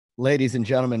Ladies and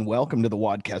gentlemen, welcome to the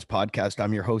WODcast podcast.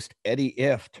 I'm your host, Eddie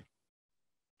Ifft.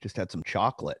 Just had some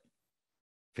chocolate.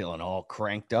 Feeling all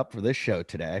cranked up for this show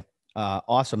today.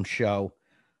 Awesome show.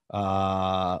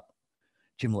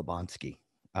 Jim Lubonski,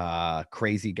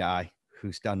 crazy guy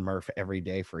who's done Murph every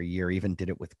day for a year, even did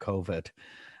it with COVID.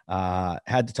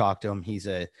 Had to talk to him. He's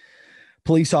a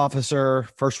police officer,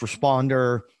 first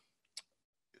responder,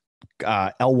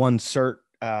 L1 cert,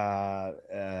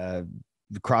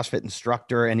 the CrossFit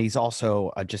instructor, and he's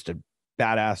also just a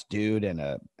badass dude and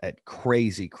a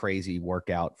crazy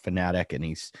workout fanatic, and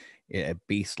he's a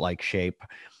beast-like shape.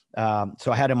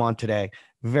 So I had him on today.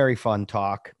 Very fun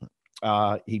talk.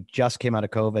 He just came out of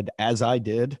COVID, as I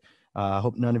did.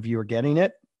 Hope none of you are getting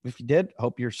it. If you did,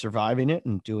 hope you're surviving it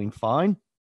and doing fine.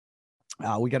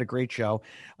 We got a great show.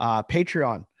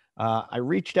 Patreon. I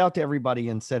reached out to everybody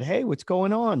and said, hey, what's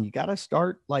going on? You got to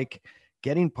start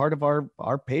getting part of our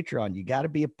Patreon. You got to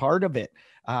be a part of it.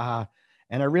 And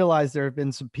I realized there have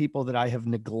been some people that I have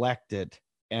neglected,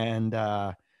 and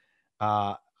I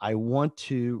want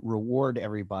to reward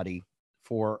everybody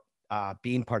for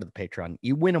being part of the Patreon.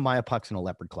 You win a Myopux and a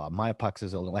Leopard Claw. Myopux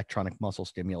is an electronic muscle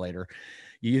stimulator.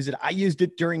 You use it. I used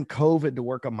it during COVID to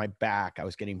work on my back. I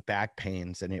was getting back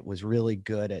pains, and it was really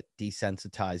good at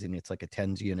desensitizing. It's like a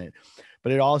TENS unit,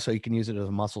 but it also, you can use it as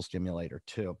a muscle stimulator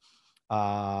too,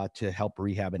 to help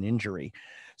rehab an injury.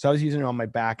 So I was using it on my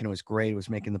back, and it was great. It was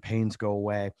making the pains go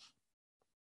away.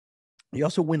 You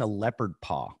also win a leopard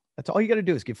paw. That's all you got to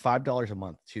do is give $5 a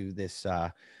month to this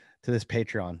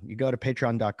Patreon. You go to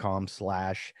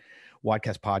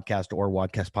patreon.com/WODcast podcast or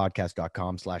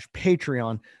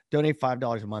WODcastpodcast.com/Patreon. Donate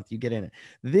 $5 a month. You get in it.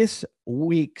 This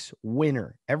week's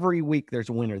winner, every week there's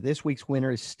a winner. This week's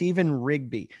winner is Stephen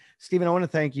Rigby. Stephen, I want to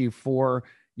thank you for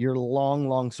your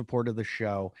long support of the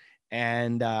show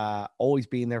and always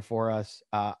being there for us.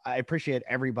 I appreciate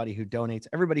everybody who donates,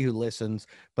 everybody who listens,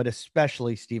 but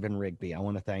especially Stephen Rigby. I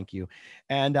want to thank you.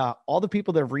 And all the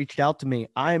people that have reached out to me.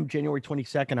 I'm January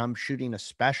 22nd. I'm shooting a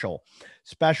special,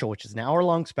 which is an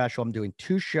hour-long special. I'm doing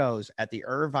 2 shows at the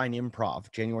Irvine Improv,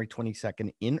 January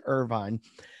 22nd in Irvine.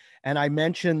 And I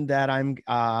mentioned that I'm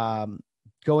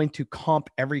going to comp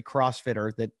every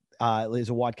CrossFitter that is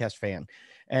a WODcast fan.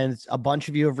 And a bunch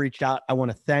of you have reached out. I want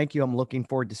to thank you. I'm looking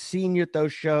forward to seeing you at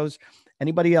those shows.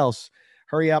 Anybody else,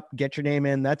 hurry up, get your name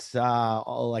in. That's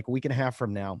like a week and a half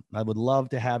from now. I would love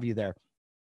to have you there.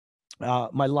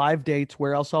 My live dates,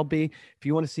 where else I'll be. If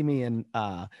you want to see me I'm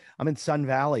in Sun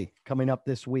Valley coming up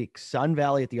this week. Sun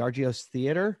Valley at the RGO's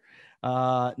Theater.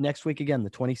 Next week, again, the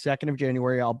 22nd of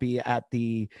January, I'll be at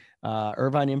the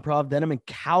Irvine Improv. Then I'm in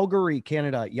Calgary,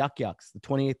 Canada, Yuck Yucks, the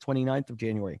 28th, 29th of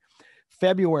January.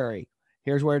 February,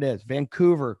 here's where it is.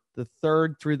 Vancouver, the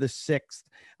 3rd through the 6th.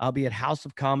 I'll be at House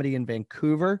of Comedy in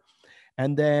Vancouver.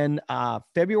 And then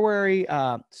February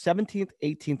 17th,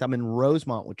 18th, I'm in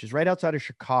Rosemont, which is right outside of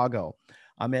Chicago.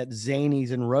 I'm at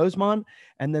Zany's in Rosemont.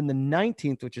 And then the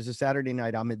 19th, which is a Saturday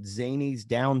night, I'm at Zany's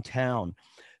downtown.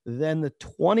 Then the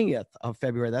 20th of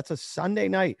February, that's a Sunday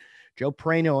night. Joe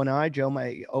Prano and I, Joe,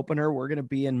 my opener, we're going to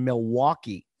be in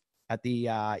Milwaukee at the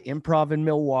Improv in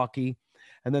Milwaukee.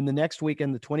 And then the next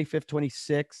weekend, the 25th,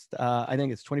 26th, I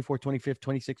think it's 24th, 25th,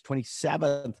 26th,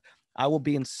 27th, I will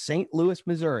be in St. Louis,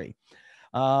 Missouri.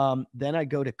 Then I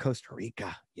go to Costa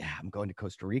Rica. Yeah, I'm going to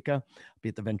Costa Rica. I'll be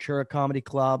at the Ventura Comedy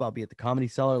Club. I'll be at the Comedy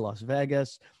Cellar, Las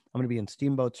Vegas. I'm going to be in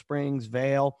Steamboat Springs,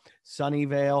 Vail,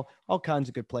 Sunnyvale, all kinds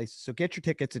of good places. So get your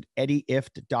tickets at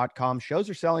eddieift.com.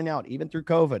 Shows are selling out even through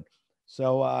COVID.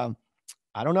 So I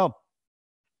don't know.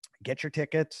 Get your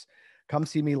tickets. Come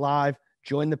see me live.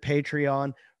 Join the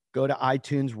Patreon. Go to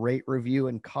iTunes, rate, review,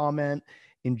 and comment.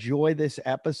 Enjoy this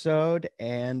episode.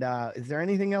 And is there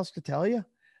anything else to tell you?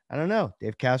 I don't know.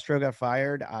 Dave Castro got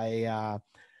fired. I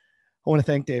want to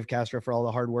thank Dave Castro for all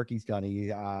the hard work he's done.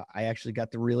 I actually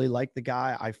got to really like the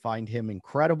guy. I find him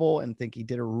incredible and think he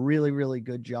did a really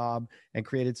good job and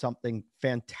created something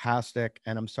fantastic.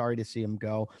 And I'm sorry to see him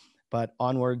go, but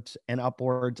onwards and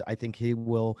upwards, I think he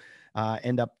will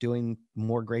end up doing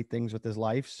more great things with his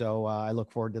life. So I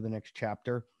look forward to the next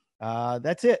chapter.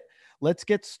 That's it. Let's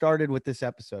get started with this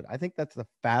episode. I think that's the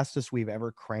fastest we've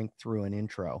ever cranked through an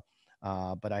intro.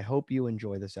 But I hope you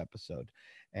enjoy this episode.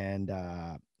 And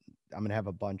I'm going to have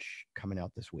a bunch coming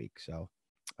out this week. So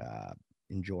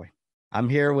enjoy. I'm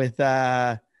here with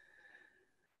Jim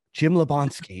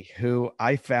Lubonski, who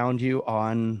I found you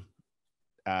on,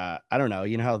 I don't know,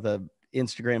 you know how the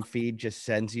Instagram feed just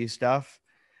sends you stuff?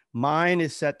 Mine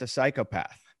is set to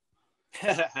psychopath.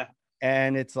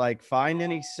 And it's like, find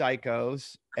any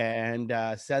psychos and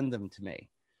send them to me.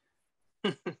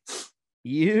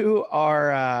 You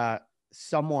are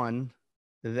someone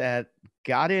that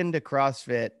got into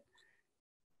CrossFit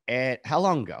And how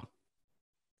long ago?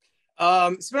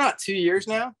 It's been about 2 years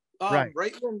now. Right.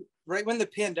 Right when the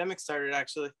pandemic started,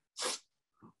 actually.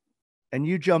 And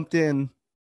you jumped in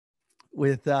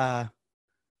with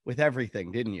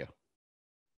everything, didn't you?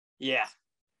 Yeah.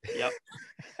 Yep.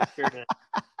 Sure did.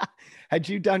 Had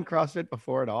you done CrossFit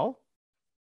before at all?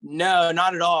 No,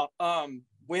 not at all.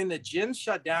 When the gym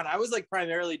shut down, I was like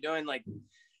primarily doing like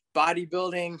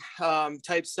bodybuilding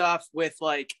type stuff with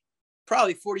like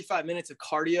probably 45 minutes of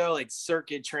cardio, like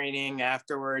circuit training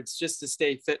afterwards, just to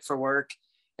stay fit for work.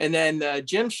 And then the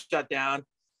gym shut down,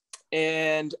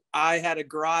 and I had a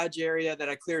garage area that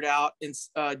I cleared out, and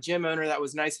a gym owner that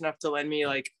was nice enough to lend me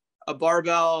like a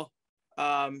barbell,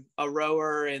 a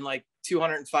rower, and like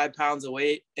 205 pounds of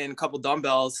weight and a couple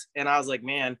dumbbells. And I was like,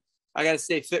 man, I got to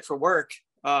stay fit for work.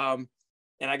 And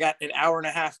I got an hour and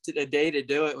a half a day to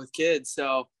do it with kids.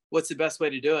 So what's the best way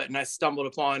to do it? And I stumbled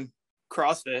upon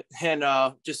CrossFit, and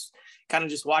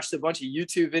just watched a bunch of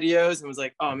YouTube videos and was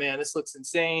like, oh man, this looks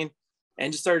insane.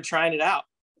 And just started trying it out.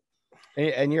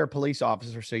 And you're a police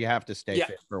officer, so you have to stay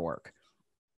fit for work.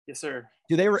 Yes, sir.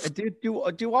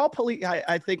 Do all police?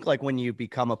 I think like when you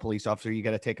become a police officer, you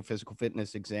got to take a physical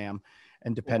fitness exam,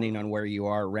 and depending on where you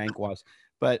are rank wise,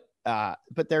 but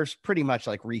there's pretty much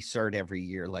like recert every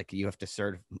year. Like you have to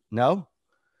cert. No.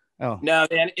 Oh no,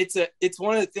 man. It's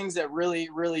one of the things that really,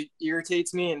 really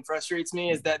irritates me and frustrates me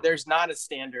is that there's not a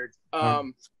standard.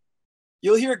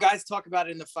 You'll hear guys talk about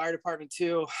it in the fire department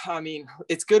too. I mean,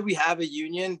 it's good we have a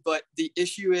union, but the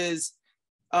issue is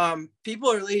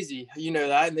people are lazy, you know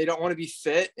that, and they don't want to be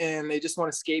fit, and they just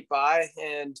want to skate by,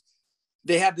 and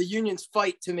they have the unions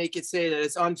fight to make it say that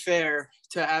it's unfair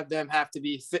to have them have to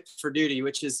be fit for duty,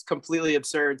 which is completely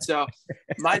absurd. So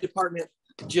my department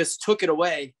just took it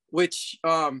away, which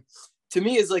to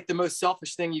me is like the most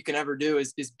selfish thing you can ever do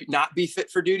is not be fit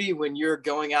for duty when you're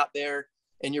going out there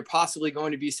and you're possibly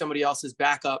going to be somebody else's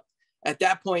backup. At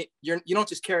that point, you don't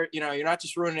just care, you're not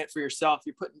just ruining it for yourself.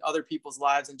 You're putting other people's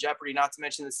lives in jeopardy, not to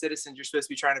mention the citizens you're supposed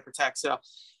to be trying to protect. So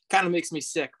kind of makes me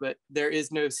sick, but there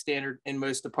is no standard in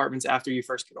most departments after you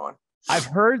first get on. I've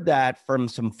heard that from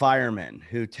some firemen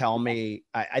who tell me,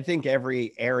 I think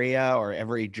every area or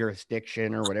every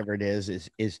jurisdiction or whatever it is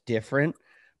different,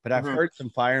 but I've heard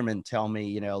some firemen tell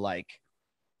me, like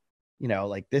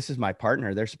this is my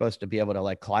partner. They're supposed to be able to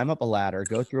like climb up a ladder,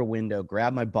 go through a window,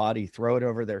 grab my body, throw it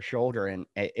over their shoulder. And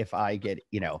if I get,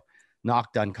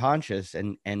 knocked unconscious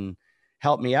and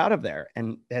help me out of there.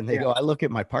 And they go, I look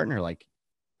at my partner like,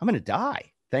 I'm going to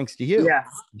die thanks to you. Yeah.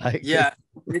 Like, yeah.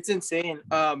 It's insane.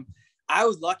 I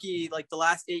was lucky, like the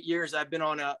last 8 years I've been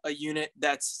on a unit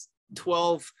that's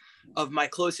 12 of my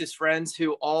closest friends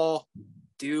who all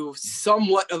do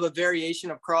somewhat of a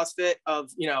variation of CrossFit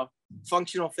of,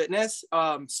 functional fitness,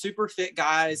 super fit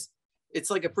guys. It's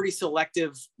like a pretty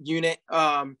selective unit.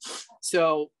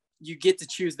 So you get to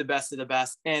choose the best of the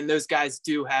best. And those guys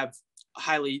do have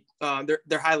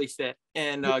they're highly fit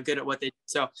and good at what they do.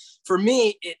 So for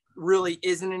me, it really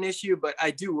isn't an issue, but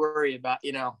I do worry about,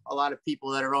 a lot of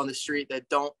people that are on the street that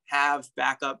don't have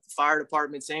backup. Fire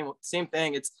department, same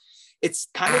thing. It's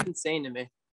kind of insane to me.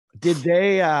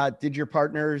 Did your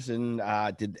partners and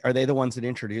are they the ones that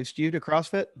introduced you to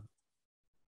CrossFit?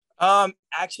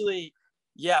 Actually,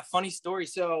 yeah, funny story.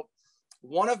 So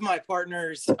one of my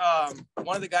partners,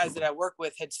 one of the guys that I work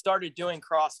with had started doing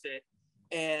CrossFit,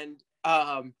 and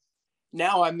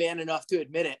now I'm man enough to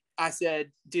admit it. I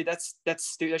said, dude, that's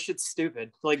stupid. That shit's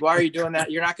stupid. Like, why are you doing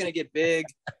that? You're not going to get big.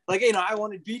 Like, I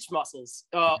wanted beach muscles,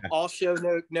 all show,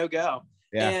 no go.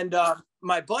 Yeah. And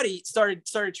my buddy started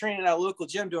training at a local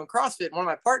gym doing CrossFit, one of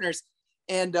my partners.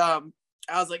 And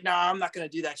I was like, no, I'm not going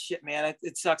to do that shit, man.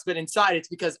 It sucks. But inside, it's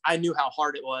because I knew how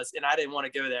hard it was, and I didn't want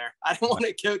to go there. I didn't want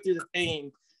to go through the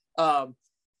pain.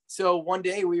 So one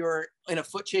day we were in a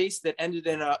foot chase that ended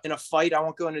in a fight. I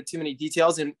won't go into too many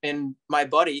details. And my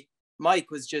buddy,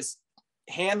 Mike, was just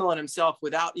handling himself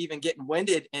without even getting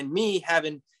winded. And me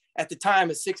having, at the time,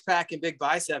 a 6-pack and big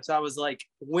biceps, I was like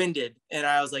winded. And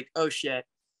I was like, oh shit,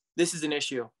 this is an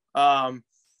issue.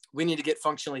 We need to get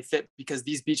functionally fit because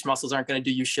these beach muscles aren't going to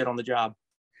do you shit on the job.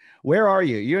 Where are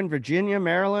you? You in Virginia,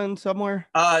 Maryland, somewhere?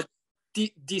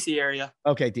 DC area.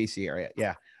 Okay. DC area.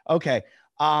 Yeah. Okay.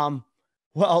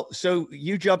 Well, so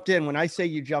you jumped in. When I say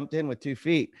you jumped in with 2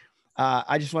 feet,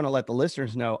 I just want to let the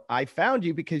listeners know I found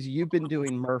you because you've been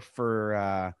doing Murph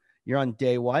for, you're on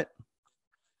day what?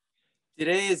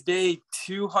 Today is day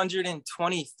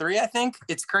 223, I think.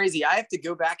 It's crazy. I have to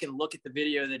go back and look at the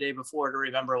video the day before to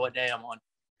remember what day I'm on.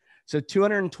 So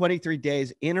 223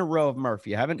 days in a row of Murph.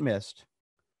 You haven't missed.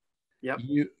 Yep.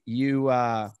 You're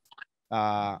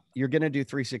going to do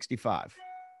 365.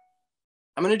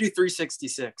 I'm going to do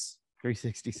 366.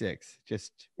 366.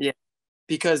 Just Yeah,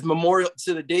 because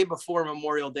the day before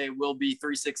Memorial Day will be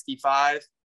 365,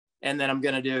 and then I'm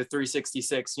gonna do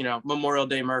 366. Memorial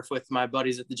Day Murph with my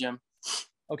buddies at the gym.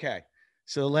 okay.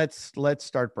 So let's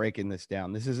start breaking this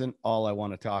down. This isn't all I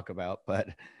want to talk about, but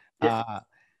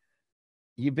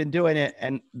you've been doing it,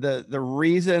 and the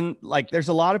reason, like, there's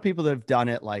a lot of people that have done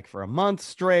it like for a month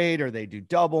straight, or they do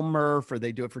double Murph, or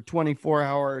they do it for 24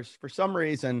 hours for some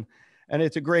reason, and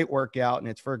it's a great workout and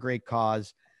it's for a great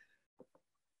cause.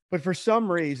 But for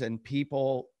some reason,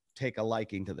 people take a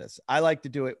liking to this. I like to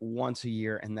do it once a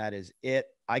year, and that is it.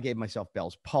 I gave myself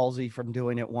Bell's palsy from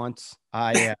doing it once.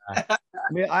 I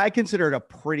mean, I consider it a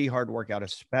pretty hard workout,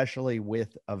 especially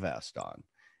with a vest on.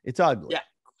 It's ugly,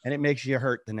 and it makes you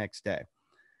hurt the next day.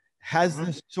 Has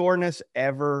the soreness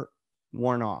ever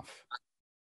worn off?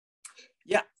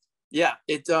 Yeah.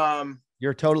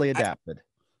 You're totally adapted.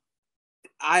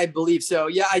 I believe so.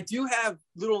 Yeah, I do have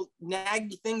little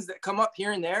naggy things that come up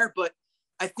here and there, but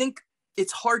I think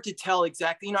it's hard to tell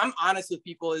exactly. I'm honest with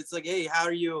people. It's like, hey, how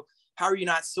are you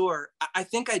not sore? I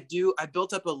think I do. I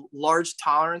built up a large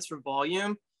tolerance for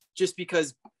volume just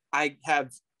because I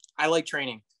like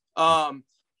training.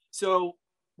 So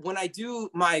when I do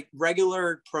my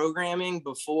regular programming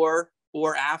before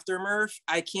or after Murph,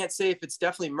 I can't say if it's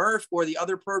definitely Murph or the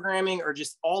other programming or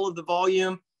just all of the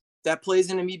volume that plays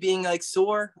into me being like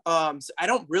sore. So I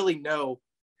don't really know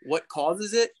what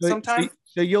causes it sometimes.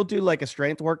 So you'll do like a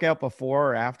strength workout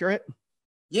before or after it?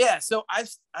 Yeah. So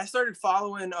I started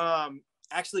following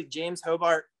actually James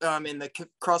Hobart in the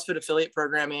CrossFit affiliate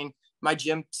programming. My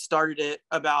gym started it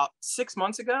about 6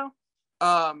 months ago.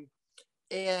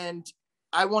 And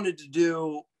I wanted to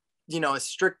do, a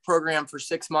strict program for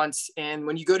 6 months. And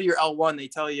when you go to your L1, they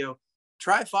tell you,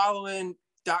 try following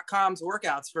 .com's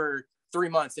workouts for 3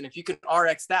 months. And if you can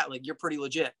RX that, like, you're pretty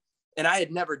legit. And I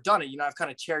had never done it. I've kind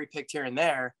of cherry picked here and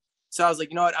there. So I was like,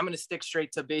 you know what, I'm going to stick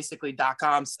straight to basically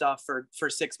 .com stuff for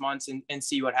 6 months and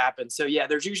see what happens. So yeah,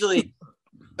 there's usually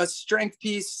a strength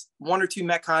piece, 1 or 2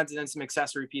 metcons, and then some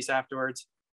accessory piece afterwards.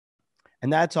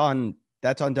 And that's on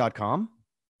 .com?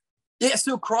 Yeah.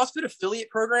 So CrossFit affiliate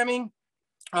programming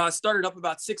started up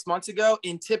about 6 months ago.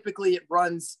 And typically it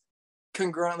runs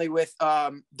congruently with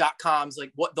 .com's,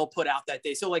 like what they'll put out that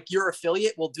day. So like your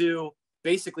affiliate will do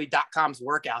basically .com's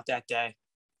workout that day.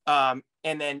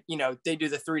 And then, they do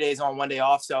the 3 days on, 1 day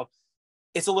off. So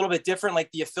it's a little bit different.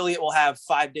 Like the affiliate will have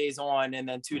 5 days on and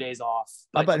then 2 days off.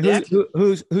 But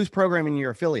who's programming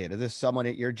your affiliate? Is this someone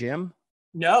at your gym?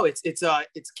 No, it's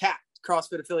CAP,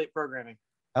 CrossFit affiliate programming.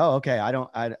 Oh, okay.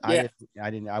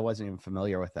 I wasn't even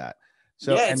familiar with that.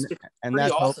 So, yeah, it's and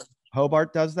that's awesome.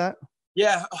 Hobart does that?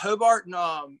 Yeah. Hobart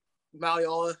and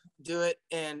Maliola do it.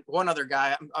 And one other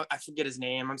guy, I forget his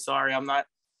name. I'm sorry. I'm not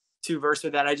too versed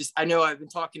with that. I know I've been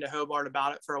talking to Hobart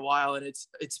about it for a while, and it's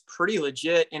pretty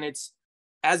legit. And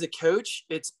as a coach,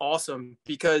 it's awesome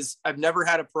because I've never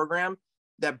had a program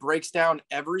that breaks down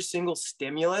every single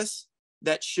stimulus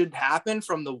that should happen,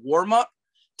 from the warm up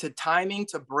to timing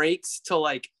to breaks to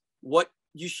like what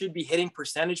you should be hitting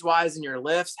percentage wise in your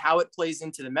lifts, how it plays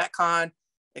into the Metcon,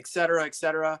 et cetera, et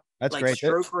cetera. That's like great.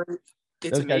 Stroke rate,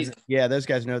 it's amazing. Those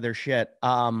guys know their shit.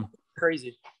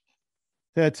 Crazy.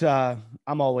 That's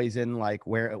I'm always in like,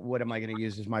 what am I going to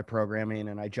use as my programming?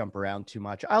 And I jump around too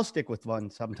much. I'll stick with one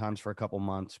sometimes for a couple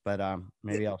months, but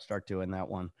maybe I'll start doing that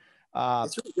one.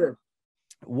 It's really good.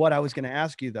 What I was going to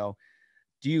ask you though,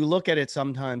 do you look at it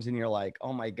sometimes and you're like,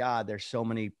 oh my God, there's so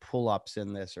many pull-ups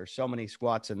in this or so many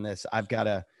squats in this. I've got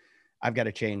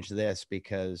to change this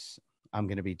because I'm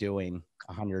going to be doing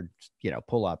 100,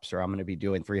 pull-ups, or I'm going to be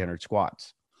doing 300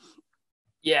 squats.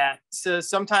 Yeah. So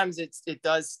sometimes it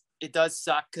does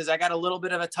suck because I got a little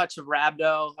bit of a touch of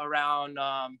rhabdo around.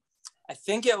 I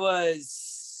think it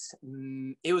was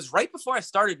right before I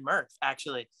started Murph,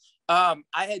 actually. I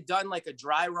had done like a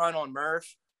dry run on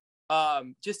Murph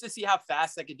just to see how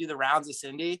fast I could do the rounds of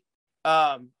Cindy.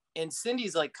 And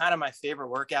Cindy's like kind of my favorite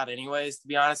workout anyways, to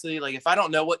be honest with you. Like if I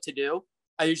don't know what to do,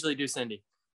 I usually do Cindy.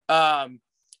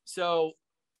 So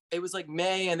it was like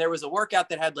May, and there was a workout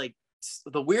that had like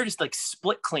the weirdest like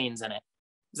split cleans in it.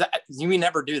 We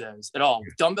never do those at all.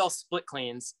 Dumbbell split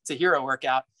cleans. It's a hero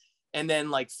workout. And then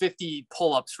like 50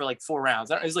 pull-ups for like 4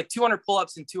 rounds. It was like 200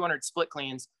 pull-ups and 200 split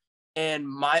cleans. And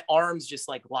my arms just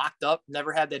like locked up.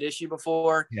 Never had that issue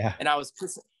before. Yeah. And I was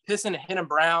pissing to hit him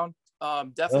brown.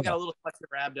 Definitely got a little touch of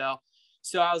rhabdo.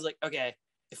 So I was like, okay,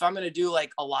 if I'm going to do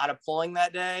like a lot of pulling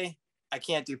that day, I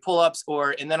can't do pull-ups.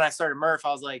 And then I started Murph.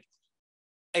 I was like,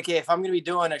 okay, if I'm going to be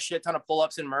doing a shit ton of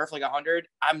pull-ups in Murph, like 100,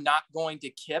 I'm not going to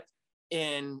kip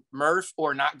in Murph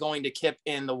or not going to kip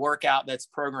in the workout that's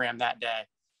programmed that day.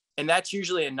 And that's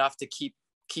usually enough to keep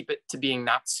keep it to being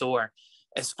not sore.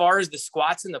 As far as the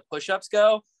squats and the push-ups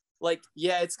go, like,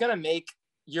 yeah, it's going to make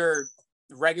your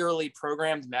regularly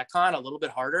programmed Metcon a little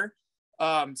bit harder.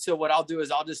 So what I'll do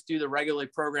is I'll just do the regularly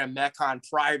programmed Metcon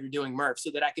prior to doing Murph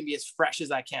so that I can be as fresh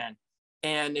as I can.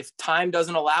 And if time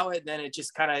doesn't allow it, then it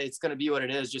just it's going to be what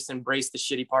it is. Just embrace the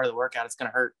shitty part of the workout. It's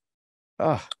going to hurt.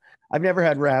 Oh, I've never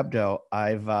had rhabdo.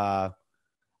 I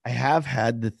have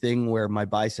had the thing where my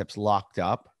biceps locked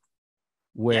up,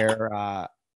 where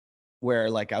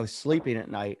like I was sleeping at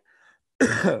night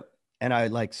and I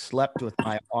like slept with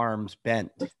my arms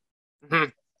bent. Mm-hmm.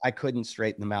 I couldn't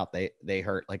straighten them out. They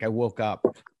hurt. Like I woke up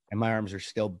and my arms are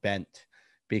still bent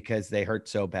because they hurt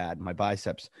so bad, my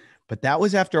biceps. But that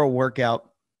was after a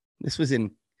workout. This was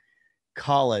in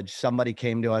college. Somebody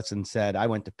came to us and said, I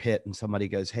went to Pitt, and somebody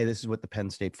goes, hey, this is what the Penn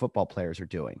State football players are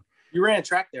doing. You ran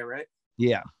track there, right?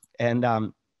 Yeah. And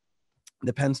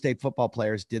the Penn State football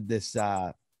players did this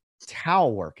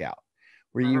towel workout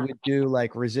where you would do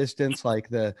like resistance, like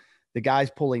the guy's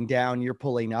pulling down, you're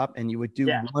pulling up, and you would do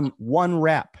one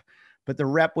rep, but the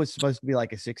rep was supposed to be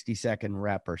like a 60-second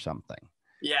rep or something.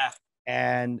 Yeah.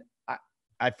 And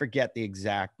I forget the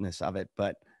exactness of it,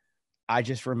 but I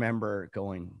just remember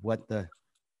going, what the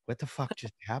fuck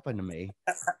just happened to me?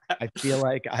 I feel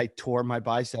like I tore my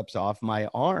biceps off my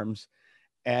arms,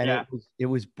 and it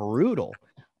was brutal.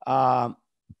 But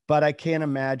I can't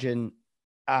imagine.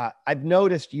 I've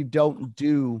noticed you don't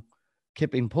do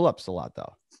kipping pull-ups a lot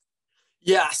though.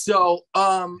 Yeah. So,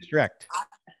 strict.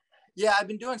 I've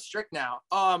been doing strict now.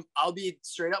 I'll be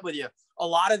straight up with you. A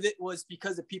lot of it was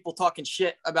because of people talking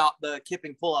shit about the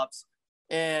kipping pull-ups.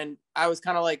 And I was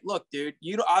kind of like, look, dude,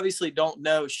 you obviously don't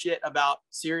know shit about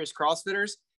serious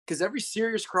CrossFitters, because every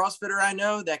serious CrossFitter I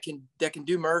know that can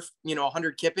do Murph,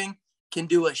 100 kipping can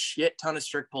do a shit ton of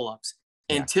strict pull-ups.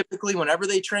 And typically whenever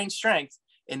they train strength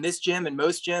in this gym and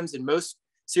most gyms and most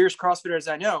serious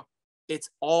CrossFitters I know, it's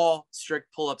all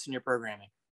strict pull-ups in your programming.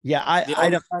 Yeah.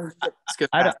 I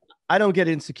don't get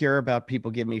insecure about people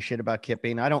giving me shit about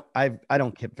kipping. I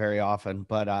don't kip very often,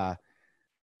 but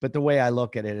the way I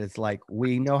look at it is like,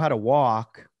 we know how to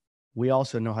walk. We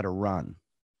also know how to run.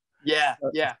 Yeah.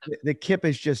 Yeah. The kip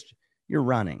is just, you're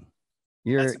running.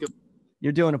 You're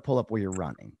doing a pull-up where you're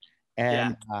running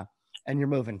and you're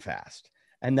moving fast.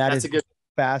 And that's the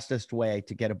fastest way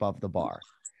to get above the bar.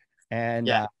 And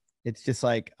it's just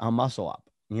like a muscle up,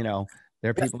 there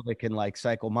are people that can like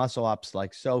cycle muscle ups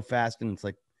like so fast. And it's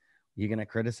like, you're going to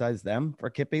criticize them for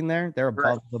kipping there? They're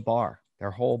above the bar.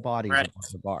 Their whole body is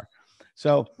above the bar.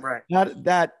 So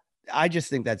that I just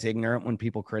think that's ignorant when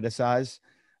people criticize.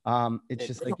 It's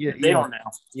just like, they don't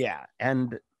know. Yeah.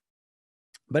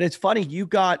 But it's funny. You've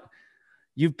been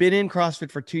in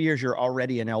CrossFit for 2 years. You're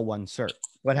already an L1 cert.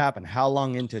 What happened? How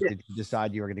long into it did you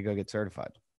decide you were going to go get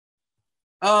certified?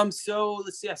 So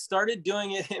let's see. I started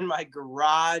doing it in my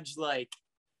garage, like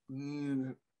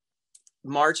March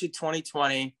of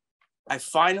 2020. I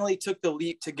finally took the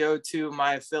leap to go to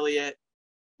my affiliate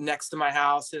next to my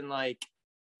house in like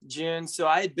June. So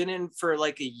I had been in for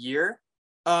like a year.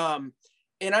 And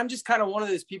I'm just kind of one of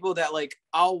those people that like,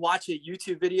 I'll watch a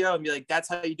YouTube video and be like, that's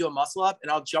how you do a muscle up.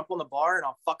 And I'll jump on the bar and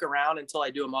I'll fuck around until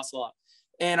I do a muscle up.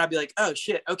 And I'll be like, oh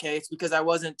shit. Okay. It's because I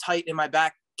wasn't tight in my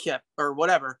back kip or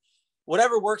whatever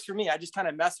works for me. I just kind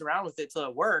of mess around with it till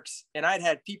it works. And I'd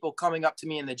had people coming up to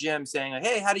me in the gym saying like,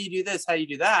 hey, how do you do this? How do you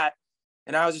do that?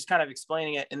 And I was just kind of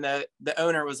explaining it. And the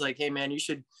owner was like, hey man, you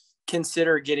should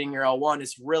consider getting your L1.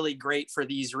 It's really great for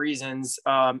these reasons.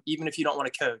 Even if you don't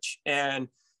want to coach. And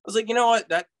I was like, you know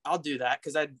what, I'll do that.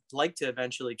 Cause I'd like to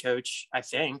eventually coach, I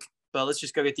think, but let's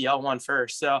just go get the L1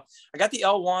 first. So I got the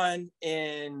L1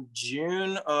 in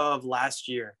June of last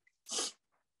year.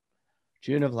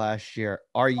 June of last year.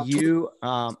 Are you,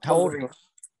 how old are you?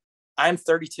 I'm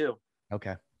 32.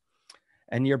 Okay.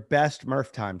 And your best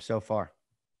Murph time so far?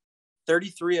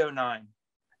 33:09.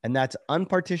 And that's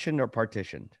unpartitioned or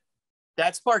partitioned?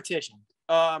 That's partitioned.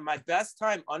 My best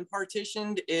time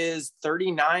unpartitioned is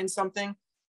 39 something.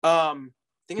 I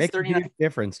think it's 39. Makes a huge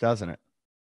difference, doesn't it?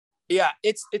 Yeah,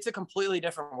 it's a completely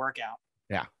different workout.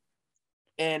 Yeah.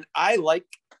 And I like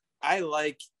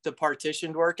the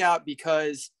partitioned workout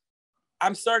because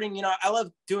I'm starting, I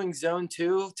love doing zone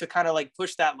 2 to kind of like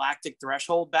push that lactic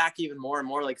threshold back even more and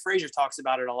more. Like Fraser talks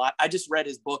about it a lot. I just read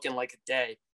his book in like a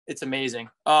day. It's amazing.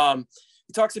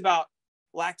 He talks about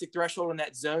lactic threshold in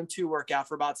that zone 2 workout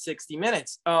for about 60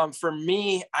 minutes. For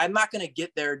me, I'm not going to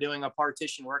get there doing a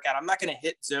partition workout. I'm not going to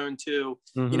hit zone 2,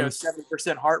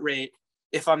 7% heart rate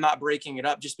if I'm not breaking it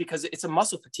up, just because it's a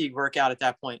muscle fatigue workout at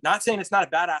that point. Not saying it's not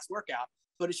a badass workout,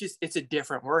 but it's a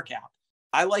different workout.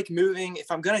 I like moving. If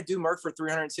I'm going to do Murph for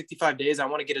 365 days, I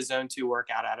want to get a zone 2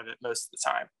 workout out of it most of the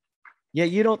time. Yeah.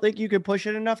 You don't think you could push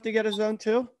it enough to get a zone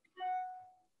 2?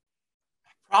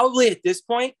 Probably at this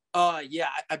point. Yeah,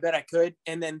 I bet I could.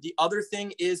 And then the other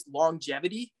thing is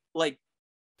longevity. Like,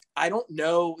 I don't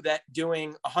know that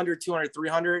doing 100, 200,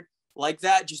 300 like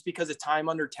that, just because of time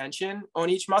under tension on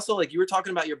each muscle. Like you were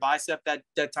talking about your bicep,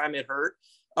 that time it hurt.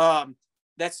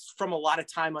 That's from a lot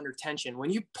of time under tension. When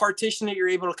you partition it, you're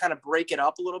able to kind of break it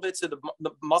up a little bit. So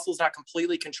the muscle's not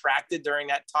completely contracted during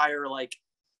that entire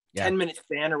 10-minute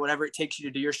span or whatever it takes you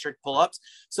to do your strict pull-ups.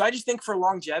 So I just think for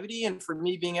longevity and for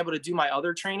me being able to do my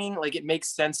other training, like it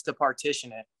makes sense to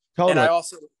partition it. Totally. And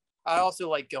I also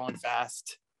like going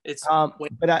fast. It's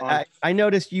but I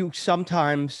noticed you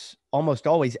sometimes almost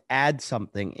always add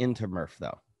something into Murph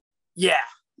though. Yeah.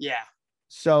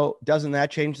 So doesn't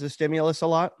that change the stimulus a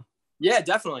lot? Yeah,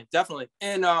 definitely.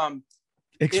 And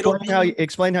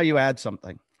explain how you add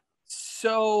something.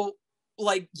 So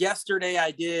like yesterday I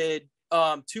did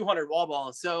 200 wall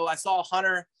balls. So I saw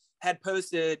Hunter had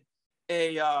posted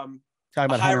a talking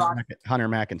about Hunter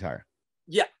McIntyre.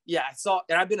 Yeah. I saw,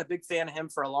 and I've been a big fan of him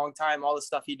for a long time, all the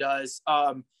stuff he does.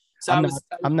 I'm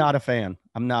not a fan.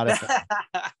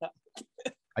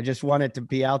 I just want it to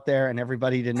be out there and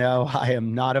everybody to know I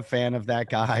am not a fan of that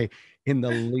guy in the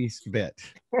least bit.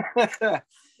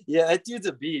 Yeah, that dude's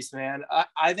a beast, man.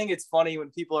 I think it's funny when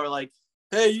people are like,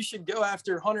 hey, you should go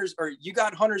after Hunter's, or you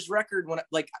got Hunter's record when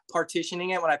like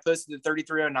partitioning it when I posted the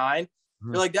 3309.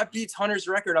 They're like, that beats Hunter's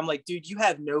record. I'm like, dude, you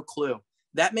have no clue.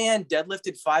 That man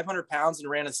deadlifted 500 pounds and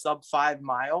ran a sub 5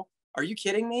 mile. Are you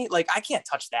kidding me? Like, I can't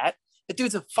touch that. That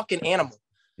dude's a fucking animal.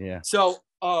 Yeah. So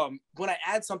when I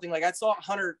add something, like I saw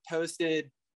Hunter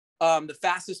posted the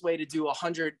fastest way to do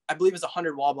 100, I believe it's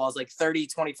 100 wall balls, like 30,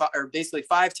 25, or basically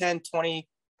 5, 10, 20.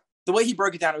 The way he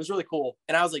broke it down, it was really cool.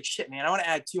 And I was like, shit, man, I want to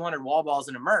add 200 wall balls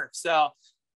in a Murph. So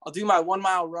I'll do my 1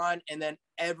 mile run. And then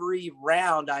every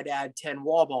round I'd add 10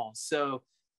 wall balls. So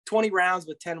 20 rounds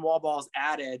with 10 wall balls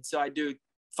added. So I do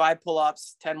 5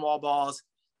 pull-ups, 10 wall balls,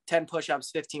 10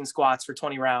 push-ups, 15 squats for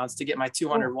 20 rounds to get my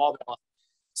 200 wall balls.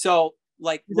 So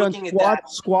like looking at that,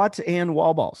 squats and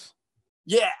wall balls.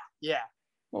 Yeah.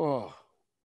 Oh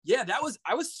yeah.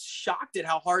 I was shocked at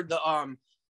how hard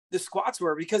the squats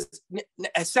were, because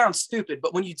it sounds stupid,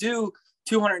 but when you do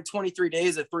 223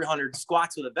 days of 300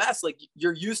 squats with a vest, like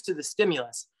you're used to the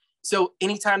stimulus. So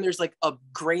anytime there's like a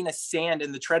grain of sand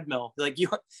in the treadmill, like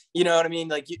you know what I mean?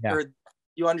 Like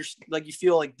you understand, like you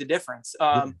feel like the difference.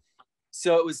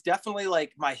 So it was definitely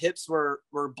like my hips were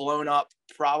blown up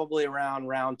probably around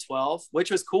round 12,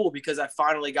 which was cool because I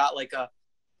finally got like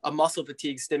a muscle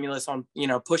fatigue stimulus on,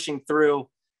 pushing through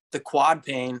the quad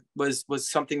pain was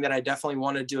something that I definitely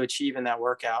wanted to achieve in that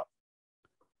workout.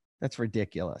 That's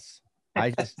ridiculous.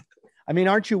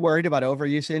 Aren't you worried about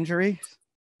overuse injury?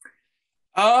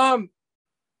 Honestly,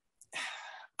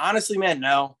 man,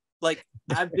 no. Like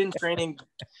I've been training.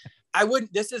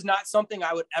 This is not something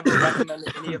I would ever recommend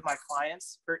to any of my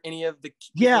clients or any of the.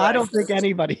 I don't think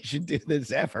anybody should do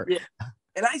this ever. Yeah.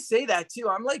 And I say that too.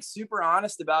 I'm like super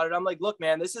honest about it. I'm like, look,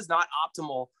 man, this is not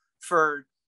optimal for,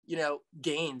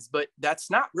 gains, but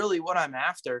that's not really what I'm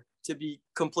after, to be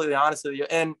completely honest with you.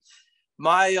 And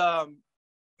my,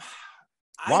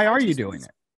 why are you doing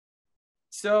it?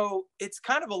 So it's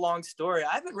kind of a long story.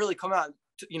 I haven't really come out and,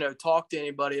 talk to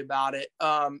anybody about it.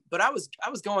 But I was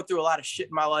going through a lot of shit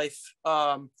in my life,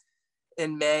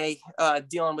 in May,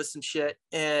 dealing with some shit.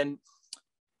 And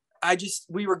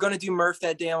we were going to do Murph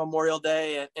that day on Memorial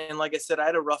Day. And like I said, I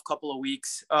had a rough couple of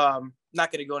weeks. Not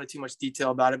going to go into too much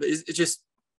detail about it, but it's just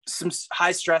some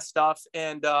high stress stuff.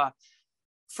 And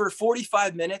for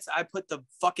 45 minutes, I put the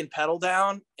fucking pedal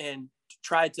down and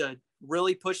tried to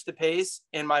really push the pace,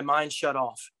 and my mind shut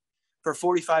off for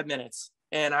 45 minutes.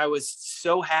 And I was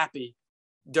so happy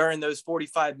during those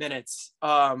 45 minutes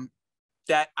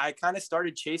that I kind of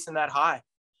started chasing that high.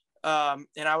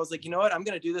 And I was like, you know what? I'm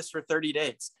going to do this for 30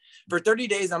 days. For 30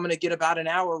 days, I'm going to get about an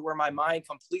hour where my mind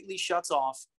completely shuts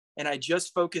off and I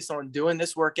just focus on doing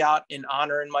this workout in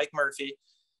honor and Mike Murphy.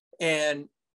 And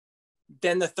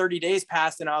then the 30 days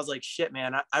passed and I was like, shit,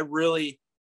 man, I really,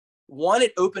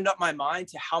 it opened up my mind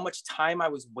to how much time I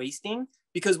was wasting,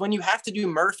 because when you have to do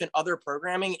Murph and other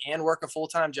programming and work a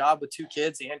full-time job with 2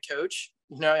 kids and coach,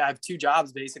 I have 2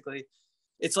 jobs basically.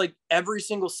 It's like every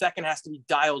single second has to be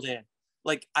dialed in.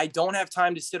 Like I don't have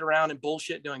time to sit around and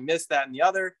bullshit doing this, that, and the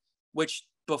other, which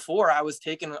before I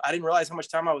didn't realize how much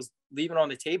time I was leaving on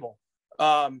the table.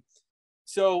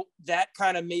 So that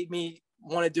kind of made me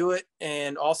want to do it.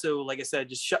 And also, like I said,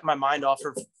 just shut my mind off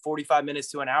for 45 minutes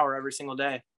to an hour every single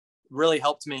day really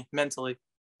helped me mentally.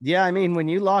 Yeah. I mean, when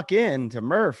you lock in to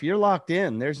Murph, you're locked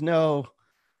in. I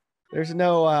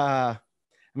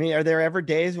mean, are there ever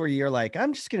days where you're like,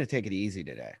 I'm just going to take it easy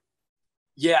today?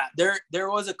 Yeah, there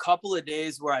was a couple of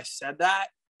days where I said that,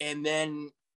 and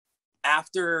then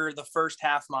after the first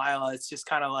half mile, it's just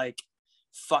kind of like,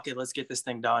 fuck it, let's get this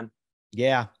thing done.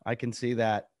 Yeah, I can see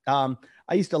that. I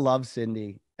used to love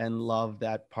Cindy and love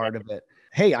that part of it.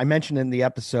 Hey, I mentioned in the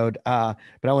episode, but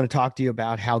I want to talk to you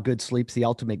about how good sleep's the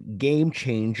ultimate game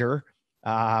changer.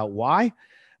 Why?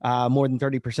 More than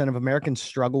 30% of Americans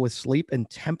struggle with sleep and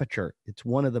temperature. It's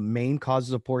one of the main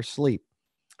causes of poor sleep.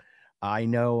 I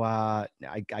know I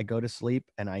go to sleep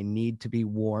and I need to be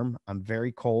warm. I'm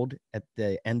very cold at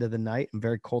the end of the night. I'm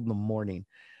very cold in the morning.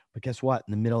 But guess what?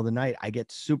 In the middle of the night, I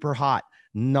get super hot.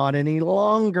 Not any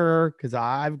longer because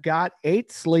I've got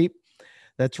 8 sleep.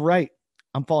 That's right.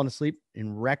 I'm falling asleep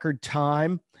in record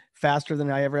time, faster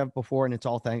than I ever have before. And it's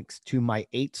all thanks to my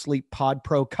 8 Sleep Pod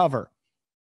Pro cover.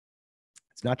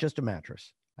 It's not just a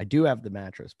mattress. I do have the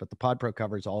mattress, but the Pod Pro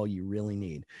cover is all you really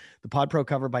need. The Pod Pro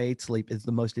cover by 8 Sleep is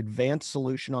the most advanced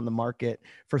solution on the market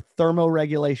for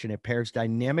thermoregulation. It pairs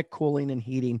dynamic cooling and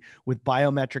heating with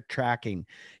biometric tracking.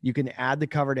 You can add the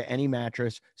cover to any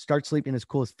mattress, start sleeping as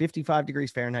cool as 55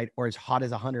 degrees Fahrenheit or as hot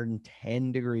as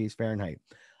 110 degrees Fahrenheit.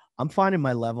 I'm finding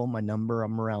my level, my number,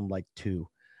 I'm around like 2.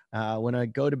 When I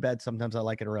go to bed, sometimes I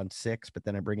like it around 6, but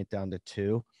then I bring it down to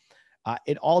 2.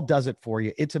 It all does it for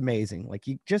you. It's amazing. Like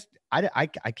you just, I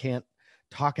can't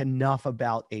talk enough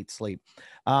about 8 Sleep.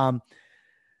 The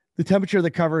temperature of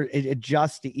the cover, it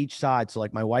adjusts to each side. So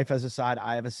like my wife has a side,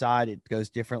 I have a side, it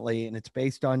goes differently. And it's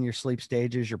based on your sleep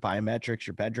stages, your biometrics,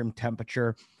 your bedroom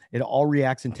temperature. It all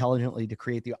reacts intelligently to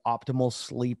create the optimal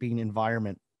sleeping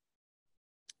environment.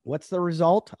 What's the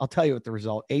result? I'll tell you what the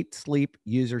result. 8 Sleep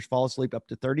users fall asleep up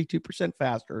to 32%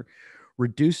 faster,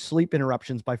 reduce sleep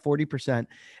interruptions by 40%,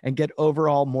 and get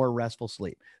overall more restful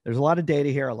sleep. There's a lot of data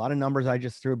here, a lot of numbers I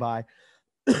just threw by.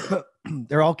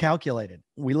 They're all calculated.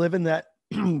 We live in that,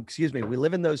 excuse me, we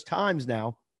live in those times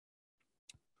now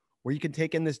where you can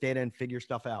take in this data and figure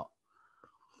stuff out.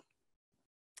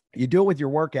 You do it with your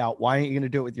workout. Why aren't you going to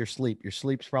do it with your sleep? Your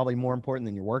sleep's probably more important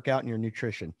than your workout and your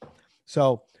nutrition.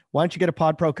 So why don't you get a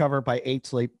Pod Pro cover by 8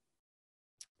 Sleep?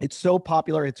 It's so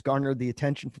popular. It's garnered the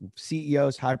attention from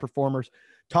CEOs, high performers,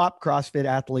 top CrossFit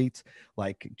athletes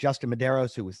like Justin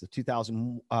Medeiros, who was the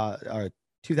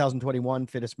 2021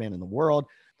 fittest man in the world.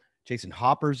 Jason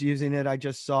Hopper's using it. I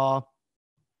just saw.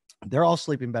 They're all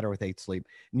sleeping better with 8 Sleep,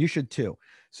 and you should too.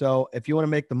 So if you want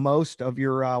to make the most of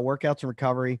your workouts and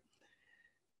recovery,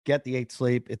 get the 8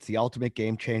 Sleep. It's the ultimate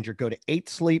game changer. Go to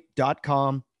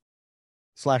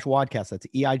 8sleep.com/WODcast. That's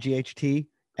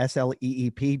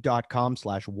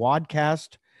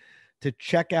EIGHTSLEEP.com/WODcast to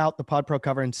check out the Pod Pro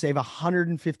cover and save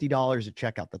 $150 at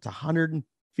checkout. That's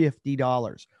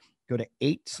 $150. Go to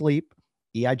 8sleep,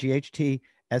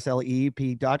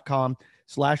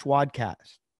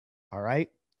 EIGHTSLEEP.com/WODcast. All right.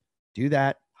 Do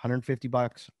that.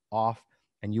 $150 off,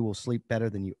 and you will sleep better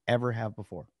than you ever have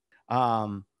before.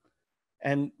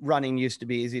 And running used to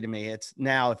be easy to me. It's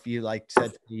now, if you like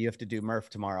said you have to do Murph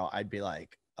tomorrow, I'd be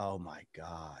like, oh my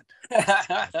God.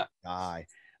 Die.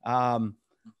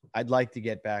 I'd like to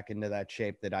get back into that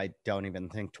shape that I don't even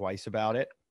think twice about it.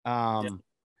 Aren't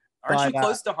you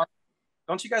close to Harvard?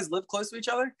 Don't you guys live close to each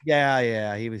other?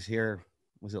 Yeah. He was here.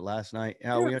 Was it last night?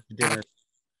 Yeah, we went to dinner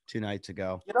 2 nights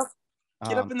ago. Get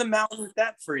up in the mountain with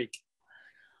that freak.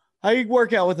 I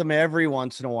work out with him every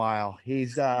once in a while.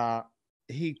 He's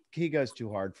he goes too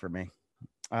hard for me.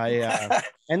 And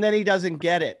then he doesn't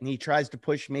get it, and he tries to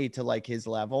push me to like his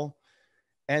level,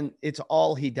 and it's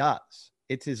all he does.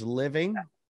 It's his living.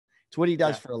 It's what he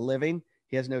does for a living.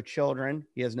 He has no children.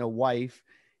 He has no wife.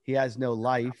 He has no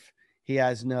life. He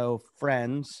has no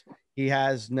friends. He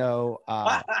has no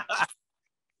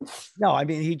no, I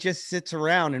mean, he just sits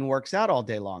around and works out all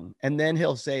day long. And then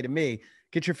he'll say to me,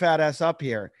 get your fat ass up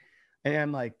here. And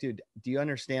I'm like, dude, do you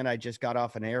understand? I just got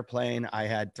off an airplane. I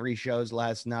had 3 shows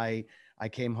last night. I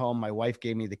came home. My wife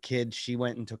gave me the kids. She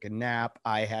went and took a nap.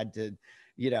 I had to,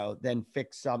 then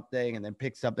fix something and then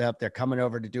pick something up. They're coming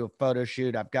over to do a photo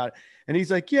shoot. And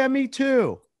he's like, yeah, me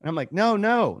too. And I'm like, no,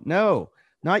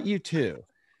 not you too.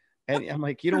 And I'm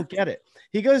like, you don't get it.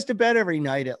 He goes to bed every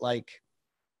night at like,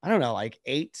 I don't know, like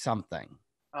 8 something.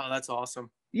 Oh, that's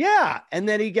awesome. Yeah. And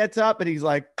then he gets up and he's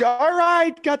like, all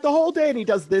right, got the whole day. And he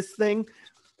does this thing.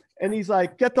 And he's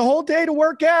like, get the whole day to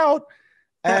work out.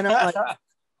 And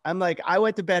I'm like, I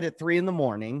went to bed at 3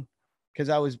 a.m. because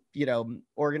I was,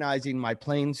 organizing my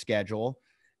plane schedule.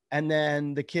 And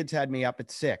then the kids had me up at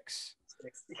 6.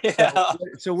 Yeah.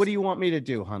 So what do you want me to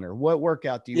do, Hunter? What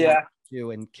workout do you want me to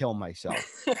do and kill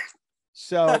myself?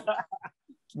 So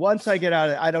once I get out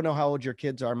of, I don't know how old your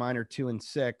kids are. Mine are 2 and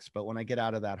 6, but when I get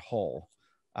out of that hole,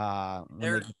 my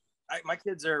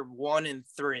kids are 1 and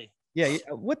 3. Yeah.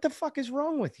 What the fuck is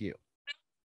wrong with you?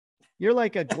 You're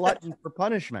like a glutton for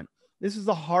punishment. This is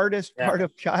the hardest part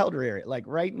of child rearing. Like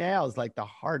right now is like the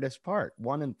hardest part.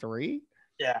 1 and 3.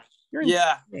 Yeah. You're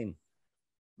insane.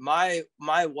 My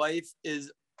wife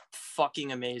is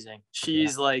fucking amazing.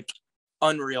 She's like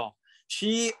unreal.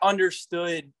 She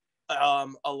understood a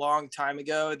long time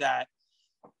ago that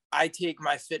I take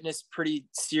my fitness pretty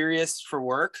serious for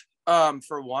work.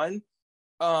 For one,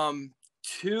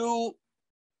 2,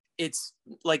 it's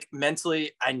like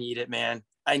mentally, I need it, man.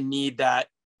 I need that.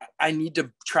 I need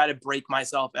to try to break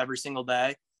myself every single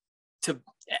day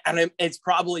and it's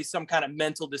probably some kind of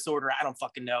mental disorder. I don't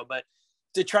fucking know, but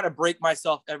to try to break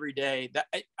myself every day, that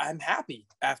I'm happy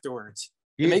afterwards.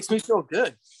 It makes me feel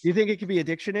good. Do you think it could be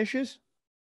addiction issues?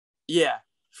 Yeah,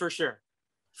 for sure.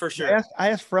 For sure. I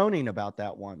asked Froning about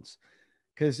that once,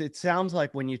 because it sounds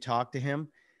like when you talk to him,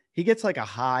 he gets like a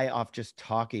high off just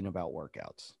talking about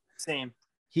workouts. Same.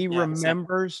 He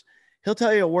remembers, he'll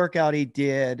tell you a workout he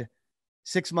did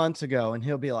 6 months ago, and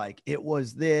he'll be like, it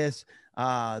was this,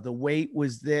 the weight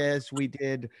was this, we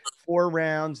did 4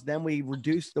 rounds, then we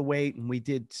reduced the weight and we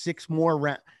did 6 more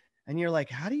rounds. And you're like,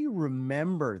 how do you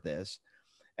remember this?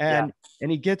 And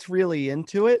he gets really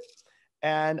into it.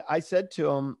 And I said to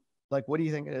him, like, what do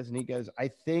you think it is? And he goes, I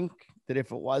think that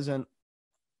if it wasn't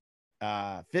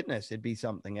fitness, it'd be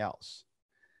something else.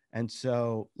 And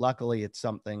so luckily it's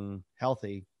something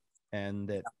healthy and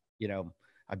that, you know,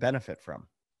 I benefit from.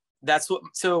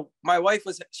 So my wife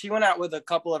she went out with a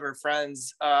couple of her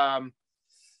friends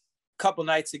couple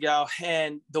nights ago,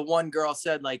 and the one girl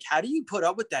said, like, how do you put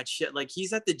up with that shit? Like,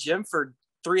 he's at the gym for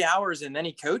 3 hours and then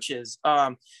he coaches.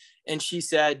 And she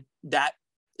said that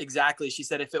exactly. She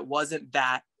said, if it wasn't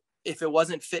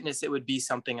fitness, it would be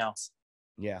something else.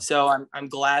 Yeah. So I'm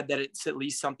glad that it's at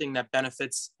least something that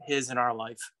benefits his and our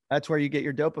life. That's where you get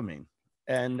your dopamine.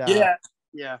 And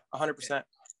 100%.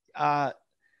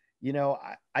 You know,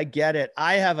 I get it.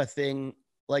 I have a thing,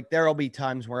 like there'll be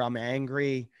times where I'm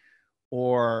angry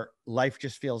or life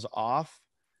just feels off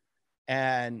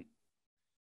and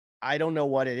I don't know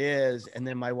what it is. And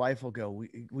then my wife will go,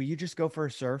 will you just go for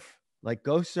a surf? Like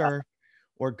go surf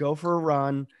or go for a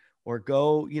run or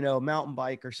go, you know, mountain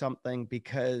bike or something,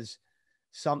 because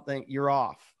you're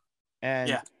off.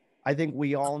 And I think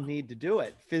we all need to do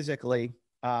it physically.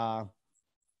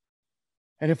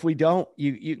 And if we don't,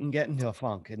 you can get into a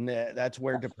funk, and that's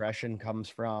where depression comes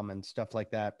from and stuff like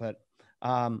that. But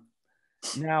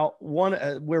now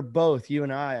we're both, you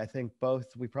and I think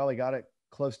both, we probably got it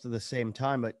close to the same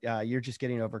time, but you're just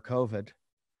getting over COVID.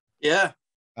 Yeah.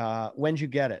 When'd you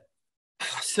get it?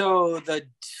 So the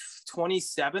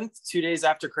 27th, 2 days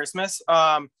after Christmas.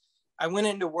 I went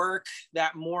into work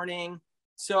that morning.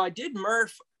 So I did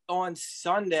Murph on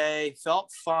Sunday,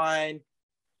 felt fine.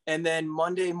 And then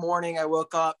Monday morning, I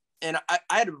woke up and I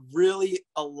had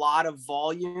a lot of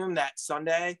volume that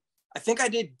Sunday. I think I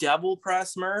did devil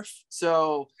press Murph.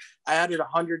 So I added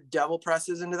 100 devil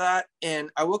presses into that. And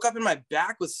I woke up and my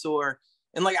back was sore.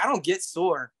 And like, I don't get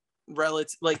sore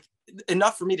relative, like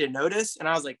enough for me to notice. And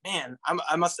I was like, man,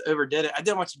 I must have overdid it. I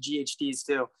did a bunch of GHDs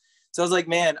too. So I was like,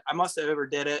 man, I must have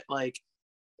overdid it. Like,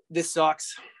 this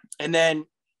sucks. And then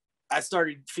I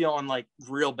started feeling like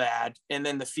real bad. And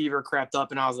then the fever crept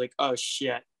up and I was like, oh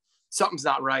shit, something's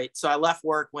not right. So I left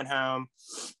work, went home,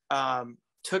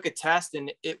 took a test,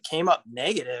 and it came up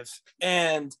negative.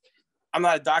 And I'm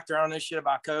not a doctor. I don't know shit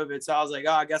about COVID. So I was like,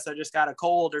 oh, I guess I just got a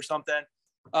cold or something.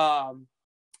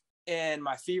 And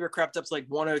my fever crept up to like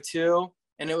 102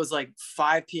 and it was like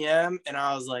 5 p.m. And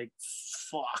I was like,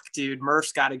 fuck, dude,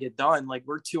 Murph's got to get done. Like,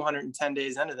 we're 210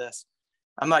 days into this.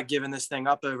 I'm not giving this thing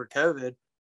up over COVID.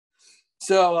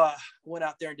 So went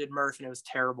out there and did Murph and it was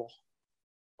terrible.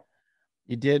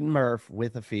 You did Murph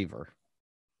with a fever.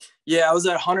 Yeah, I was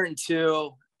at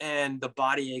 102 and the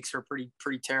body aches are pretty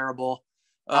terrible.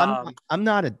 I'm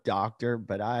not a doctor,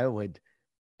 but I would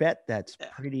bet that's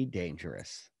pretty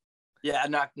dangerous. Yeah,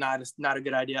 not a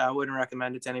good idea. I wouldn't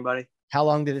recommend it to anybody. How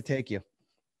long did it take you?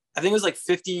 I think it was like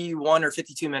 51 or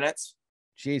 52 minutes.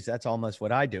 Jeez, that's almost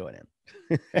what I do in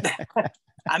it.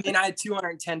 I mean, I had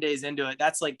 210 days into it.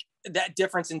 That's like that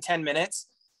difference in 10 minutes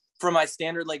from my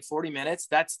standard, like 40 minutes.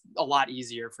 That's a lot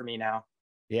easier for me now.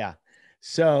 Yeah.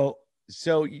 So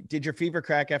did your fever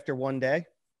crack after one day?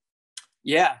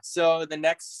 Yeah. So the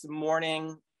next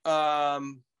morning,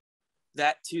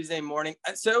 that Tuesday morning.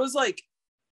 So it was like,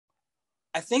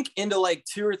 I think into like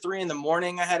 2 or 3 in the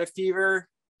morning, I had a fever.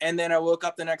 And then I woke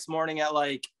up the next morning at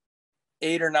like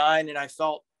 8 or 9 and I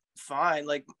felt fine.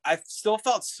 Like I still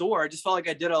felt sore. I just felt like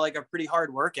I did a pretty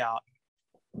hard workout.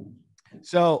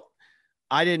 So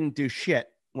I didn't do shit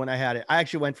when I had it. I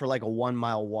actually went for like a 1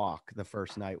 mile walk the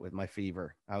first night with my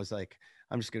fever. I was like,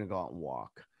 I'm just going to go out and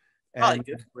walk. And,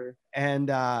 Good for you. and,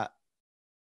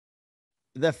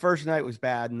 the first night was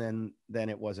bad. And then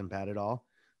it wasn't bad at all.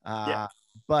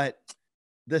 But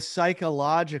the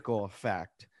psychological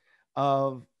effect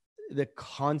of the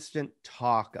constant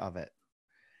talk of it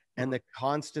and the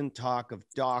constant talk of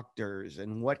doctors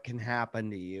and what can happen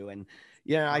to you. And,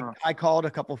 you know, I called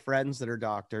a couple friends that are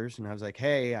doctors and I was like,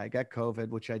 hey, I got COVID,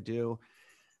 which I do.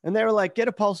 And they were like, get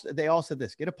a pulse. They all said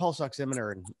this, get a pulse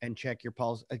oximeter and check your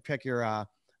pulse, check your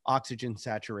oxygen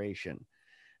saturation.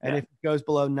 And if it goes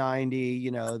below 90, you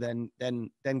know, then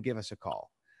give us a call.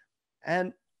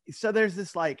 And so there's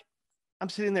this, like, I'm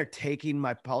sitting there taking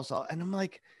my pulse and I'm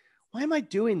like, why am I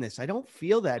doing this? I don't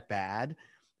feel that bad.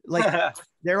 Like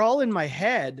they're all in my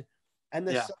head. And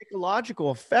the psychological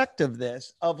effect of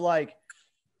this, of like,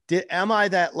 am I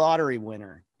that lottery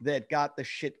winner that got the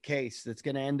shit case that's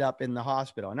going to end up in the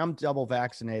hospital? And I'm double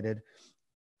vaccinated.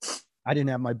 I didn't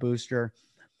have my booster,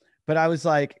 but I was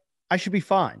like, I should be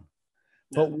fine.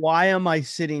 But why am I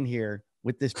sitting here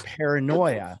with this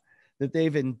paranoia that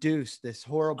they've induced, this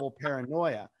horrible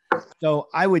paranoia? So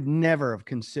I would never have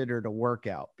considered a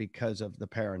workout because of the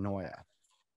paranoia.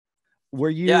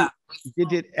 Did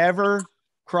it ever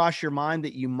cross your mind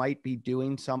that you might be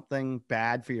doing something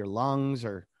bad for your lungs?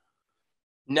 Or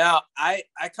no, I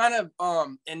kind of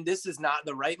and this is not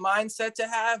the right mindset to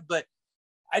have, but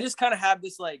I just kind of have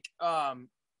this like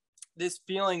this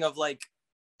feeling of like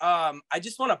I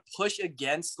just want to push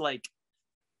against like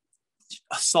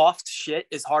soft shit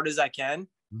as hard as I can.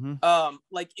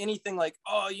 Like anything like,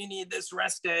 oh, you need this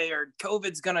rest day or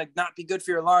COVID's gonna not be good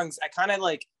for your lungs. I kind of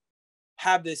like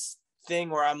have this thing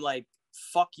where I'm like,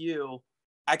 fuck you,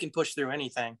 I can push through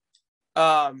anything.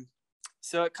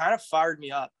 So it kind of fired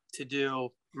me up to do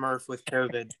Murph with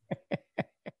COVID.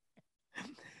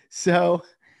 So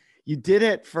you did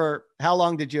it for how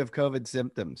long? Did you have COVID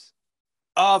symptoms?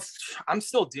 I'm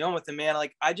still dealing with it, man.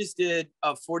 Like I just did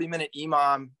a 40-minute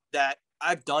EMOM that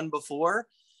I've done before,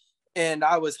 and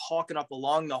I was hawking up a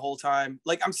lung the whole time.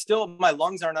 Like my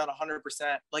lungs aren't at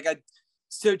 100%.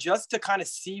 So just to kind of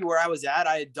see where I was at,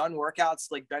 I had done workouts,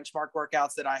 like benchmark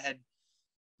workouts that I had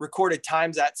recorded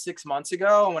times at 6 months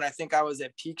ago when I think I was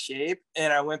at peak shape.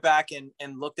 And I went back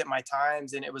and looked at my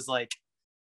times, and it was like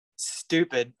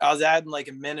stupid. I was adding like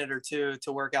a minute or two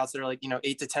to workouts that are like,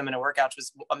 8 to 10 minute workouts.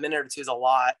 Was a minute or two is a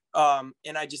lot.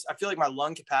 And I feel like my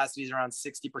lung capacity is around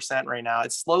 60% right now.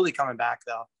 It's slowly coming back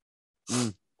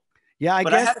though. Yeah, I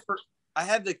guess I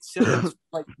had the symptoms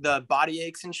like the body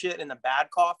aches and shit and the bad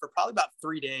cough for probably about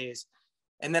 3 days.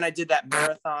 And then I did that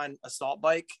marathon assault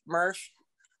bike, Murph.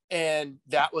 And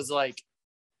that was like,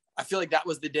 I feel like that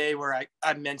was the day where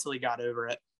I mentally got over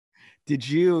it. Did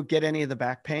you get any of the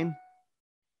back pain?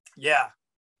 Yeah.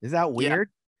 Is that weird?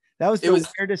 Yeah. That was the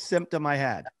weirdest symptom I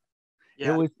had.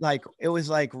 Yeah. It was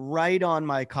like right on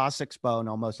my coccyx bone,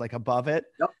 almost like above it.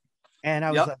 Yep. And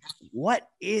I was like, what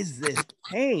is this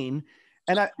pain?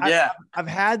 And I've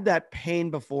had that pain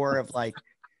before of like,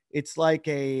 it's like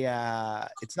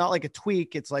it's not like a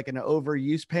tweak. It's like an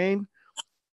overuse pain.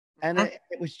 And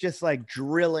it was just like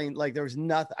drilling. Like there was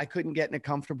nothing, I couldn't get in a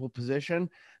comfortable position. And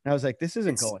I was like, this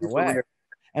isn't going away. Weird.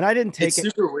 And I didn't take it's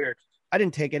super weird. I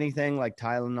didn't take anything like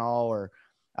Tylenol, or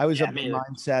I was of the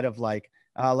mindset of like,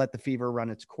 let the fever run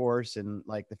its course. And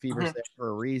like the fever's there for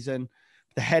a reason.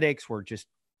 The headaches were just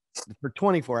for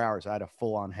 24 hours. I had a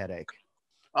full on headache.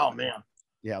 Oh man.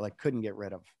 Yeah. Like couldn't get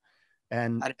rid of.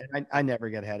 And I never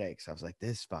get headaches. I was like,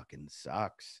 this fucking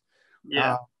sucks.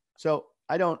 Yeah. So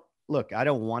I don't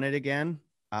want it again.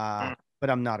 But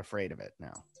I'm not afraid of it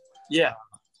now. Yeah.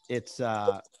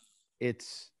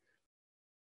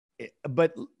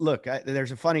 But look,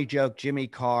 there's a funny joke.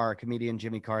 Comedian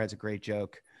Jimmy Carr has a great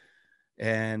joke.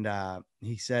 And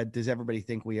he said, does everybody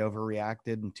think we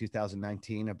overreacted in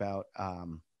 2019 about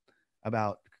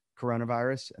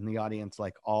coronavirus? And the audience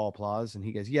like all applause. And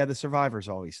he goes, yeah, the survivors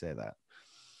always say that.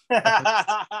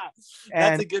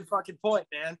 That's a good fucking point,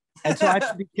 man. And so I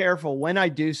have to be careful when I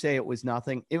do say it was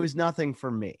nothing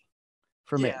for me.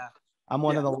 Me. I'm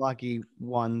one of the lucky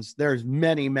ones. There's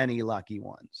many, many lucky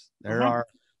ones. There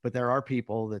are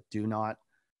people that do not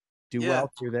do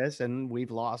well through this. And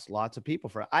we've lost lots of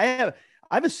people I have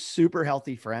a super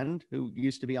healthy friend who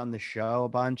used to be on the show a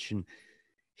bunch, and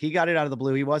he got it out of the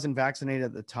blue. He wasn't vaccinated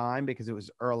at the time because it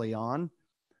was early on,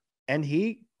 and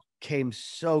he came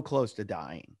so close to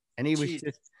dying. And he was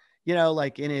just,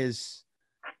 like in his,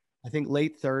 I think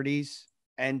late 30s,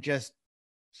 and just,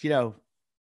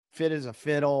 fit as a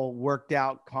fiddle, worked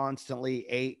out constantly,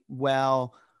 ate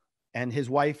well. And his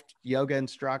wife, yoga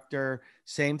instructor,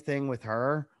 same thing with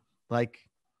her. Like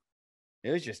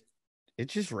it's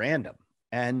just random.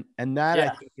 And that I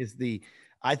think is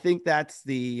I think that's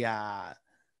the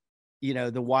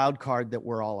the wild card that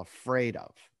we're all afraid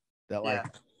of. That like,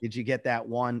 did you get that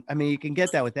one? I mean, you can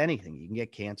get that with anything. You can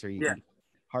get cancer, you can get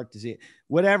heart disease,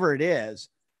 whatever it is.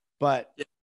 But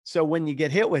so when you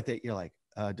get hit with it, you're like,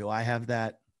 do I have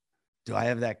that? Do I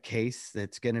have that case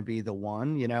that's going to be the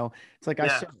one? It's like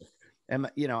I said,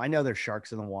 I know there's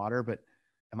sharks in the water, but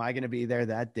am I going to be there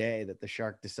that day that the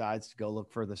shark decides to go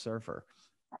look for the surfer?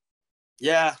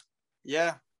 Yeah.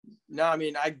 Yeah. No, I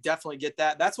mean, I definitely get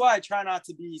that. That's why I try not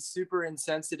to be super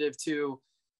insensitive to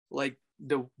like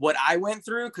what I went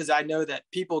through. Cause I know that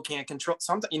people can't control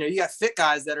something, you got fit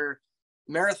guys that are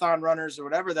marathon runners or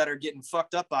whatever that are getting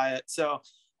fucked up by it. So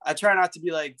I try not to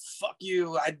be like, fuck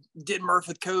you, I did Murph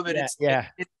with COVID. It's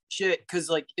shit. Cause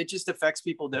like, it just affects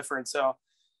people different. So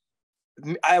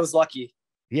I was lucky.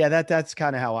 Yeah. That's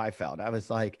kind of how I felt. I was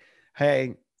like,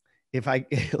 hey, if I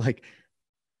like,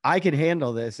 I can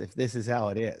handle this if this is how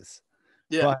it is.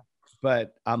 Yeah.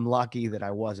 But I'm lucky that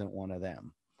I wasn't one of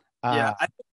them. Yeah.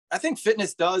 I think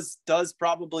fitness does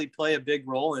probably play a big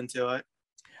role into it.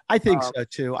 I think so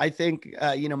too. I think,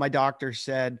 my doctor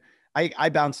said I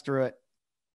bounced through it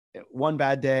one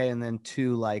bad day and then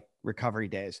 2 like recovery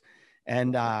days.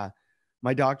 And,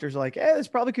 my doctor's like, hey, it's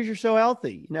probably because you're so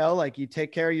healthy, like you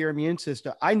take care of your immune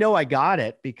system. I know I got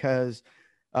it because,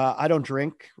 I don't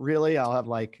drink really. I'll have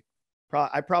like,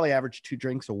 I probably average 2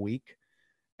 drinks a week.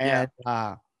 And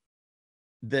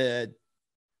the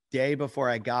day before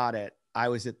I got it, I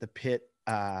was at the Pitt,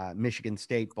 Michigan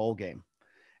State bowl game.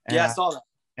 And I saw that.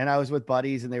 And I was with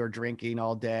buddies and they were drinking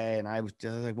all day. And I was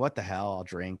just like, what the hell? I'll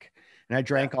drink. And I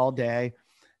drank all day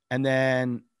and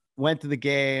then went to the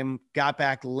game, got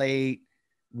back late,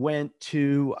 went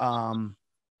to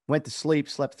sleep,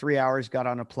 slept 3 hours, got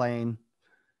on a plane,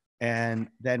 and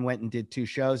then went and did 2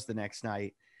 shows the next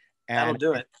night. And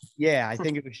that'll do it. Yeah, I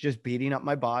think it was just beating up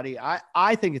my body.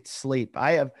 I think it's sleep.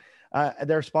 I have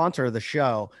they're a sponsor of the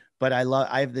show, but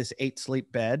I have this 8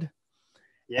 sleep bed.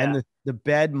 Yeah. And the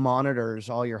bed monitors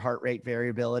all your heart rate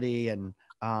variability and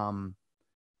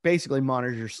basically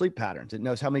monitors your sleep patterns. It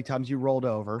knows how many times you rolled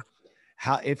over,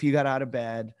 if you got out of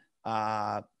bed,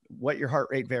 what your heart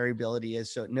rate variability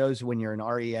is. So it knows when you're in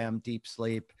REM, deep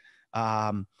sleep.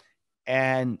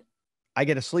 And I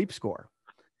get a sleep score.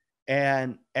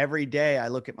 And every day I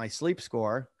look at my sleep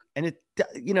score and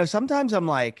it, sometimes I'm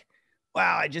like,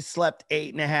 wow, I just slept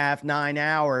 8.5, 9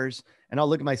 hours. And I'll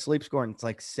look at my sleep score and it's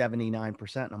like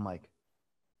 79%. And I'm like,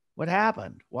 what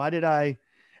happened? Why did I?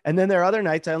 And then there are other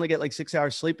nights I only get like 6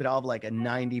 hours sleep, but I'll have like a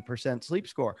 90% sleep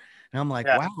score. And I'm like,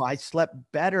 wow, I slept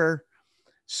better.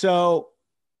 So,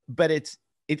 but it's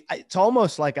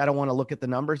almost like I don't want to look at the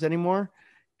numbers anymore.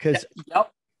 Cause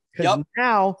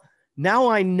now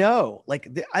I know, like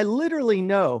I literally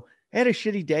know I had a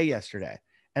shitty day yesterday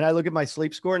and I look at my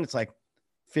sleep score and it's like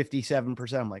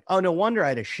 57%. I'm like, oh, no wonder I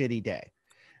had a shitty day.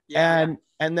 And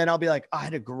then I'll be like, oh, I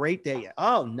had a great day.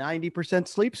 Oh, 90%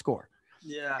 sleep score.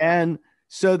 Yeah. And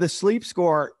so the sleep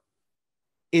score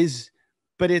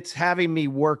but it's having me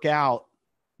work out.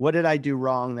 What did I do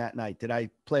wrong that night? Did I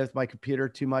play with my computer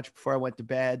too much before I went to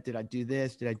bed? Did I do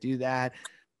this? Did I do that?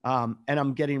 And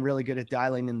I'm getting really good at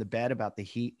dialing in the bed about the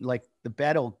heat. Like the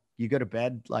bed you go to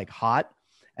bed like hot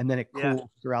and then it cools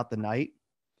throughout the night.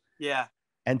 Yeah.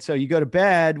 And so you go to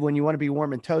bed when you want to be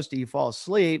warm and toasty, you fall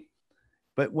asleep.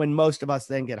 But when most of us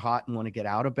then get hot and want to get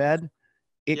out of bed,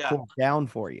 it cools down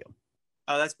for you.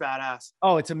 Oh, that's badass.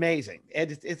 Oh, it's amazing.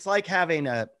 It's like having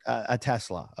a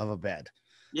Tesla of a bed.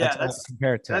 Yeah,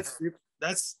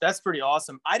 that's pretty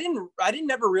awesome. I didn't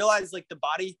never realize like the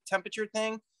body temperature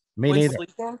thing. Me neither.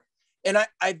 Sleeping. And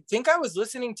I think I was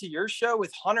listening to your show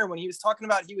with Hunter when he was talking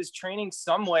about he was training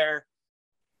somewhere.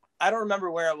 I don't remember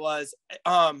where it was,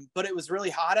 but it was really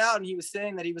hot out. And he was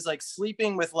saying that he was like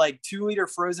sleeping with like 2-liter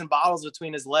frozen bottles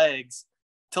between his legs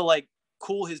to like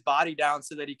cool his body down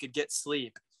so that he could get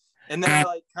sleep. And then I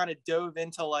like kind of dove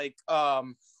into like,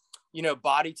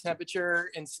 body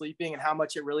temperature and sleeping and how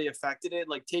much it really affected it.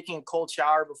 Like taking a cold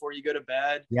shower before you go to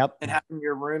bed and having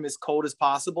your room as cold as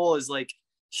possible is like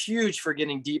huge for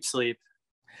getting deep sleep.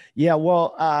 Yeah.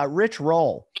 Well, Rich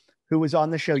Roll, who was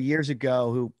on the show years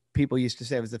ago, who people used to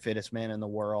say was the fittest man in the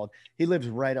world. He lives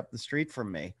right up the street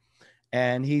from me.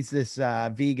 And he's this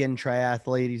vegan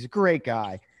triathlete. He's a great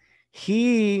guy.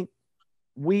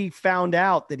 We found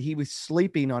out that he was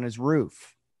sleeping on his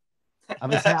roof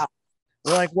of his house.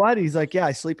 We're like, what? He's like, yeah,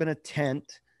 I sleep in a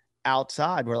tent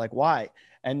outside. We're like, why?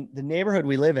 And the neighborhood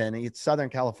we live in, it's Southern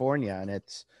California, and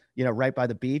it's, you know, right by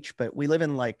the beach, but we live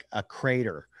in like a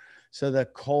crater. So the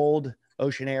cold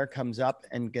ocean air comes up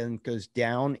and then goes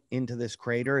down into this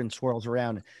crater and swirls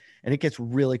around, and it gets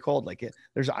really cold. Like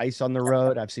there's ice on the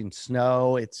road. I've seen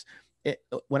snow.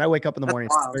 When I wake up in the morning,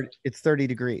 it's 30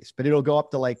 degrees, but it'll go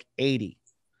up to like 80.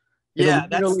 It'll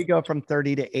literally go from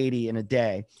 30 to 80 in a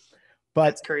day. But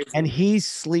that's crazy. And he's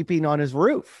sleeping on his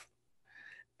roof,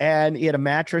 and he had a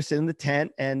mattress in the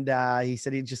tent, and he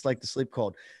said he'd just like to sleep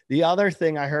cold. The other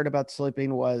thing I heard about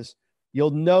sleeping was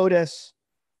you'll notice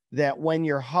that when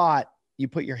you're hot, you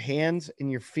put your hands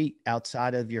and your feet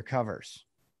outside of your covers.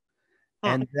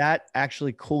 And that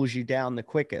actually cools you down the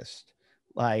quickest.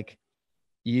 Like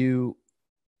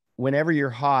whenever you're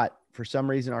hot, for some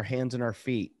reason, our hands and our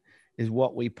feet is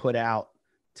what we put out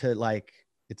to, like,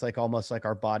 it's like almost like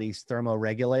our body's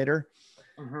thermoregulator.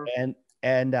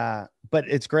 But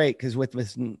it's great because with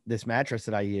this mattress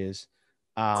that I use,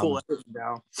 cool everything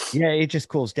down. Yeah, it just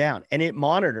cools down, and it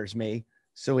monitors me,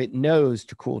 so it knows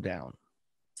to cool down.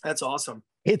 That's awesome.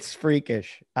 It's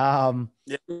freakish. Yeah,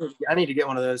 I need to get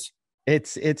one of those.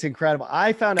 It's incredible.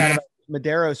 I found out about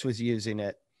Medeiros was using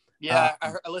it. Yeah,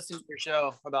 I listened to your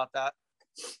show about that.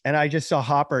 And I just saw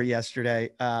Hopper yesterday.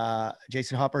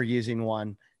 Jason Hopper using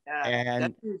one. Yeah,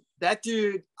 and that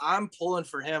dude, I'm pulling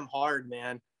for him hard,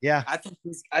 man. Yeah, I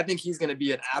think he's going to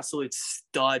be an absolute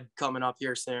stud coming up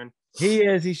here soon. He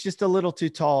is. He's just a little too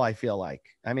tall, I feel like.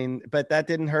 I mean, but that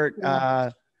didn't hurt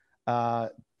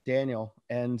Daniel.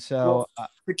 And so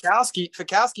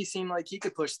Fikowski seemed like he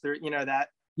could push through, you know, that.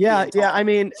 Yeah. I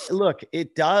mean, look,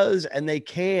 it does, and they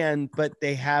can, but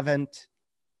they haven't.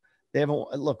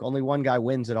 Look, only one guy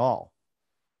wins it all.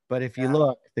 But if you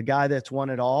look, the guy that's won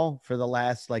it all for the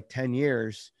last like 10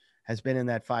 years has been in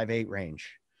that 5'8"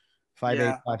 range,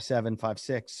 5'8", 5'7",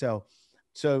 5'6".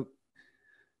 So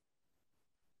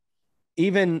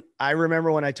even I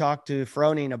remember when I talked to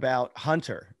Froning about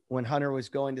Hunter, when Hunter was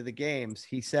going to the games,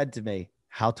 he said to me,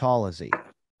 "How tall is he?"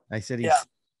 I said he's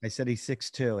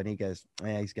 6'2", and he goes,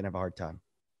 he's gonna have a hard time.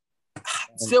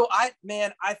 So I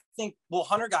think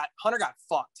Hunter got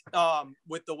fucked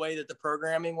with the way that the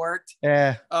programming worked.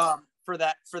 Yeah. For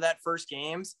that first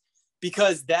games,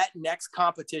 because that next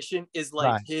competition is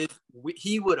like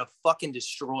he would have fucking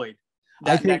destroyed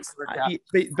that next workout.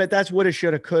 But that's woulda,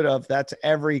 shoulda, coulda. That's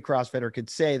every CrossFitter could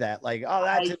say that. Like, oh,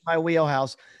 that's in my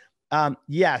wheelhouse.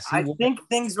 Yes. I think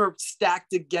things were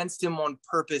stacked against him on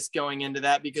purpose going into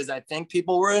that, because I think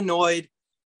people were annoyed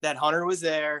that Hunter was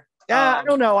there. Yeah, I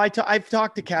don't know. I've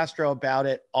talked to Castro about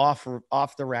it off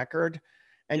the record,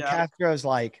 and Castro's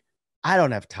like, I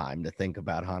don't have time to think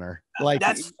about Hunter. Like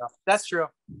that's true.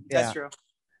 That's true.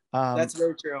 That's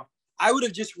very true. I would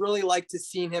have just really liked to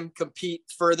seen him compete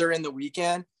further in the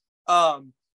weekend.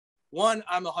 One,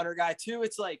 I'm a Hunter guy. Two,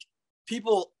 it's like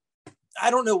people,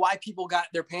 I don't know why people got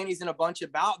their panties in a bunch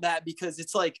about that, because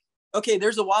it's like, okay,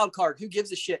 there's a wild card. Who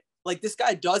gives a shit? Like, this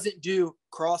guy doesn't do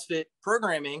CrossFit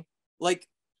programming. Like,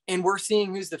 and we're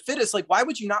seeing who's the fittest. Like, why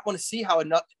would you not want to see how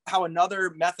another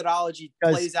methodology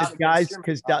plays out?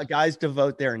 Because guys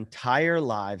devote their entire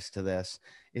lives to this.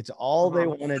 It's all they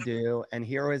want to do. And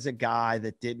here is a guy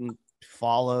that didn't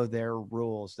follow their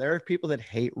rules. There are people that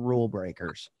hate rule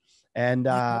breakers. And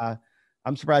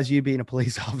I'm surprised you, being a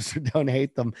police officer, don't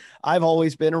hate them. I've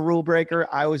always been a rule breaker.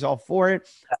 I was all for it.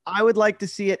 I would like to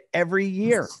see it every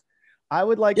year. I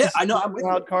would like to see a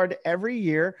wild card every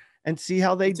year and see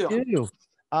how they do.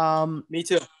 Me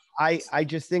too. I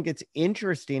just think it's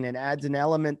interesting and adds an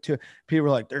element to people.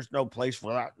 Are like, there's no place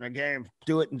for that in the game.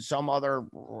 Do it in some other.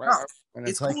 And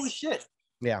it's cool as shit.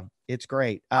 Yeah, it's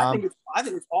great. I think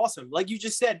it's awesome. Like you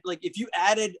just said, like if you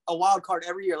added a wild card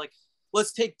every year, like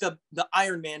let's take the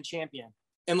Ironman champion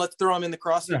and let's throw him in the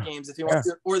CrossFit games if you want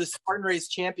to, or the Spartan race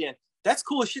champion. That's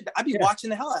cool as shit. I'd be watching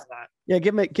the hell out of that. Yeah,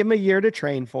 give them a year to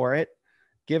train for it.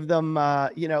 Give them,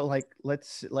 like,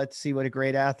 let's see what a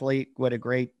great athlete, what a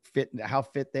great fit, how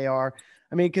fit they are.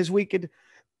 I mean, because we could,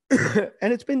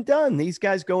 and it's been done. These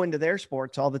guys go into their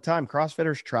sports all the time.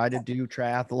 CrossFitters try to do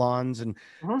triathlons, and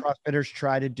CrossFitters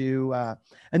try to do,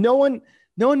 and no one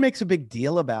makes a big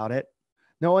deal about it.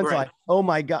 No one's like, oh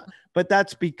my God. But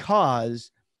that's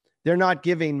because they're not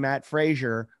giving Matt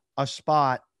Frazier a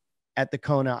spot at the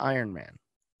Kona Ironman.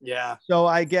 Yeah. So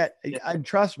and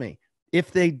trust me,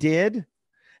 if they did,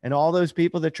 and all those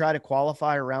people that try to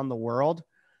qualify around the world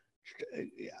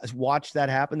watch that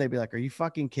happen, they'd be like, are you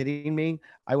fucking kidding me?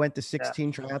 I went to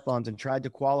 16 triathlons and tried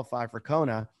to qualify for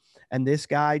Kona, and this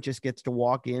guy just gets to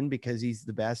walk in because he's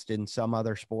the best in some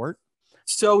other sport.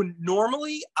 So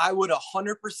normally I would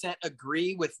 100%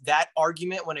 agree with that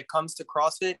argument when it comes to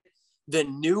CrossFit, the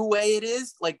new way it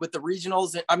is, like with the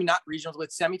regionals, I mean, not regionals, with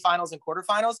semifinals and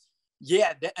quarterfinals.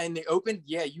 Yeah. And they opened,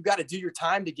 yeah, you got to do your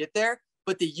time to get there.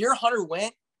 But the year Hunter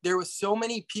went, there was so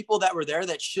many people that were there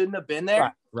that shouldn't have been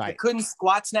there. Right. That couldn't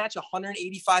squat snatch a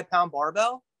 185-pound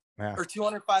barbell or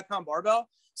 205-pound barbell.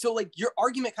 So like your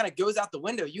argument kind of goes out the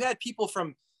window. You had people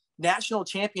from national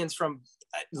champions from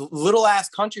little ass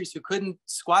countries who couldn't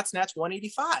squat snatch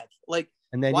 185. Like,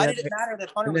 and then why did it matter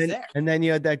that Hunter was there? And then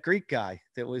you had that Greek guy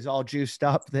that was all juiced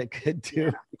up that could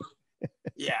do.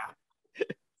 Yeah.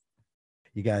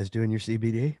 You guys doing your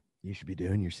CBD? You should be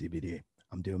doing your CBD.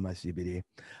 I'm doing my CBD.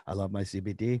 I love my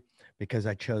CBD because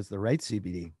I chose the right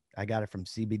CBD. I got it from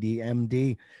CBD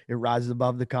MD. It rises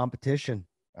above the competition.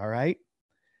 All right.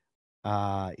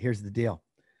 Here's the deal.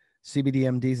 CBD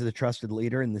MD is the trusted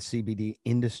leader in the CBD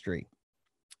industry.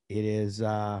 It is,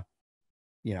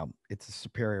 it's a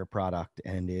superior product,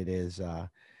 and it is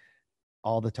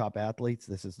all the top athletes.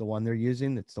 This is the one they're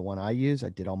using. It's the one I use. I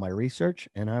did all my research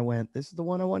and I went, this is the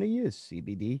one I want to use,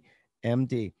 CBD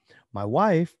MD. My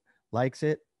wife likes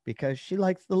it because she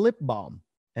likes the lip balm,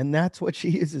 and that's what she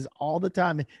uses all the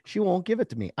time. She won't give it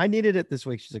to me. I needed it this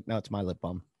week. She's like, no, it's my lip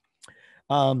balm.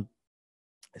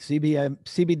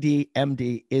 CBD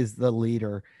MD is the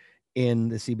leader in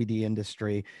the CBD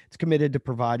industry. It's committed to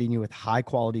providing you with high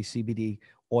quality CBD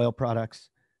oil products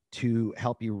to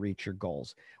help you reach your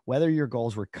goals. Whether your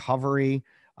goals recovery,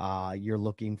 you're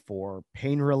looking for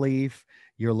pain relief,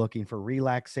 you're looking for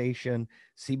relaxation,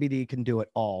 CBD can do it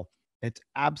all. It's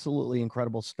absolutely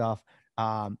incredible stuff.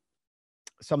 Some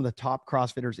of the top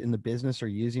CrossFitters in the business are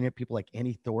using it. People like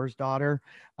Annie Thorsdottir,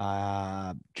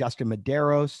 Justin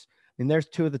Medeiros. I mean, there's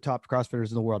two of the top CrossFitters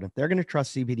in the world. If they're going to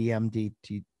trust CBD MD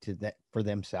for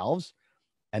themselves,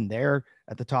 and they're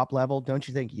at the top level, don't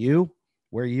you think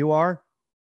where you are,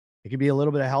 it could be a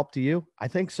little bit of help to you? I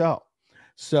think so.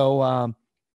 So why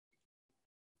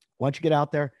don't you get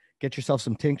out there, get yourself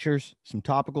some tinctures, some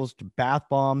topicals, bath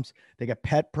bombs. They got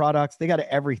pet products. They got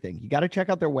everything. You got to check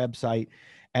out their website.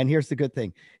 And here's the good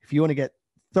thing. If you want to get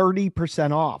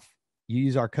 30% off, you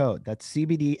use our code. That's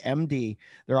CBDMD.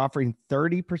 They're offering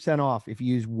 30% off if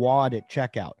you use WOD at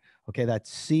checkout. Okay, that's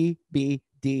CBDMD.com.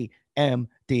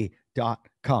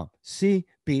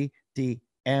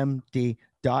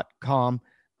 CBDMD.com.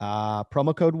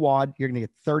 Promo code WOD. You're going to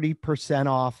get 30%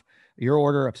 off your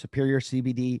order of superior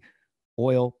CBD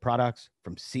oil products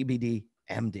from CBD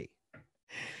MD.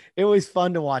 It was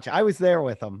fun to watch. I was there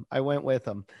with them. I went with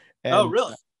them. And, oh,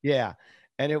 really? Yeah.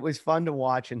 And it was fun to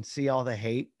watch and see all the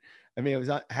hate. I mean, it was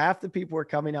half the people were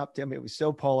coming up to him. It was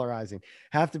so polarizing.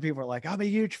 Half the people were like, I'm a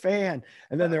huge fan.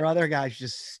 And then there are other guys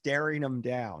just staring them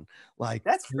down. Like,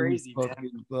 that's crazy, man.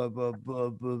 Blah, blah, blah,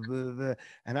 blah, blah, blah.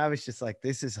 And I was just like,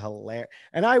 this is hilarious.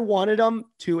 And I wanted them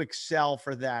to excel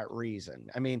for that reason.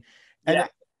 I mean, and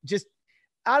just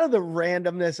out of the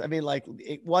randomness, I mean, like,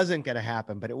 it wasn't going to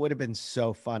happen, but it would have been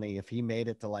so funny if he made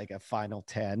it to like a final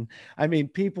 10. I mean,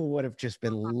 people would have just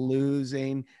been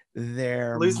losing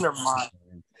their mind.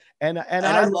 And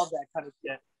I love that kind of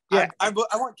shit. Yeah, I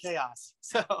want chaos.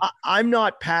 So I'm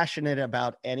not passionate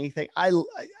about anything. I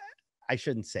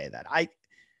shouldn't say that.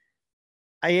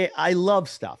 I love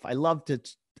stuff. I love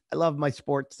my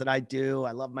sports that I do.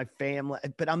 I love my family,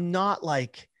 but I'm not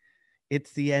like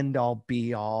it's the end all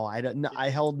be all. I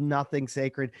held nothing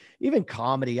sacred. Even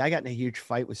comedy. I got in a huge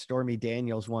fight with Stormy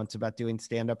Daniels once about doing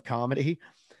stand-up comedy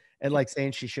and like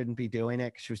saying she shouldn't be doing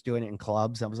it. She was doing it in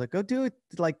clubs. I was like, go do it.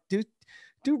 Like do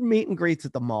meet and greets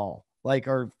at the mall, like,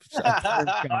 or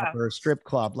a strip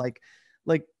club, like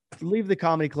leave the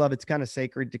comedy club. It's kind of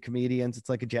sacred to comedians. It's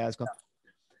like a jazz club.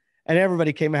 And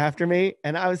everybody came after me.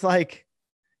 And I was like,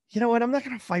 you know what? I'm not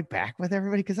going to fight back with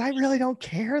everybody because I really don't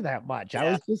care that much.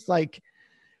 I was just like,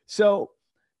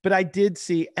 but I did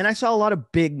see, and I saw a lot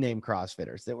of big name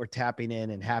CrossFitters that were tapping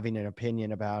in and having an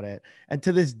opinion about it. And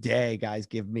to this day, guys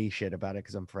give me shit about it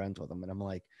because I'm friends with them. And I'm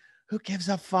like, who gives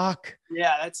a fuck?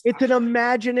 Yeah, it's an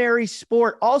imaginary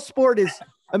sport. All sport is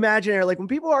imaginary. Like when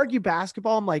people argue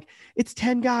basketball, I'm like, it's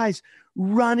 10 guys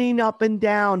running up and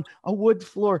down a wood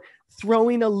floor,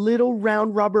 throwing a little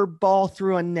round rubber ball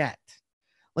through a net.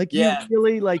 Like, you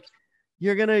really, like,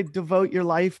 you're going to devote your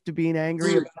life to being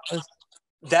angry about this?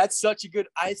 That's such a good,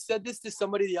 I said this to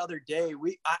somebody the other day.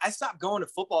 I stopped going to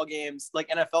football games, like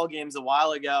NFL games a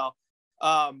while ago,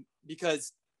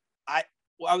 because I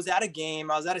was at a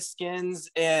game. I was at a Skins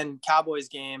and Cowboys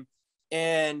game,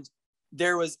 and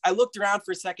I looked around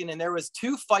for a second, and there was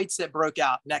 2 fights that broke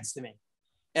out next to me.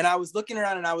 And I was looking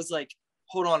around and I was like,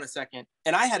 hold on a second.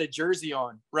 And I had a jersey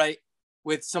on, right,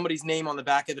 with somebody's name on the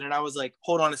back of it. And I was like,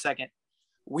 hold on a second.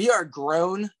 We are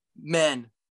grown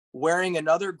men wearing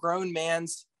another grown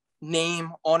man's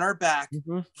name on our back,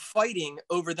 Mm-hmm. fighting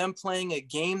over them playing a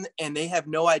game and they have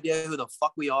no idea who the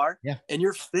fuck we are. Yeah. And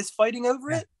you're fist fighting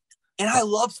over it. And I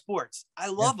love sports. I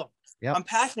love them. Yep. I'm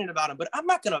passionate about them, but I'm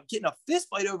not going to get in a fist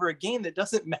fight over a game that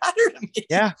doesn't matter to me.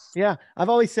 Yeah. Yeah. I've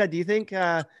always said, do you think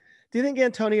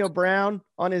Antonio Brown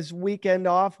on his weekend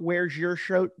off wears your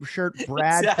shirt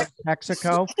Brad Exactly. from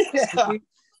Mexico? Yeah.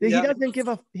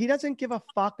 He doesn't give a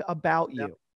fuck about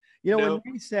you. You know, when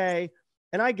they say,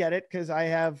 and I get it, because I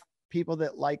have people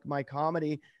that like my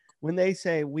comedy, when they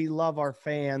say we love our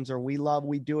fans or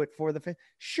we do it for the fans.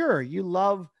 Sure, you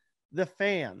love the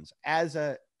fans as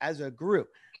a group,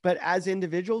 but as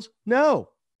individuals, no,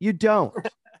 you don't.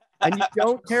 And you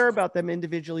don't care about them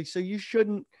individually. So you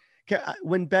shouldn't care.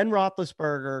 When Ben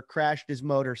Roethlisberger crashed his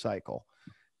motorcycle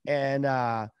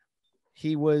and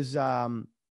he was,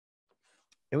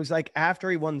 it was like after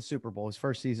he won the Super Bowl, his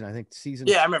first season, I think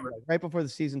I remember. Right before the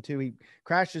season 2, he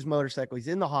crashed his motorcycle. He's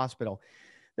in the hospital.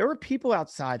 There were people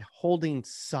outside holding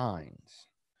signs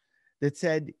that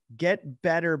said, "Get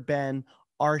better, Ben.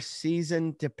 Our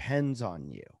season depends on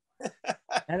you."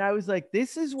 And I was like,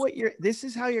 this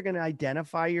is how you're going to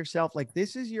identify yourself. Like,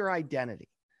 this is your identity.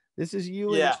 This is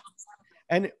you. Yeah.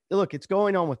 And look, it's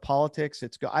going on with politics.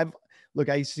 I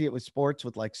used to see it with sports,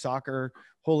 with like soccer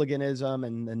hooliganism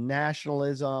and the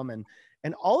nationalism.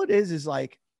 And all it is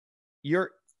like,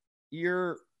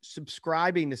 you're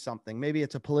subscribing to something. Maybe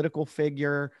it's a political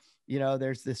figure. You know,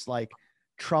 there's this like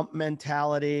Trump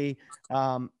mentality.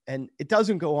 And it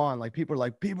doesn't go on. Like people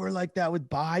are like that with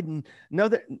Biden. No,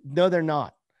 they're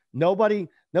not.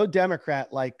 No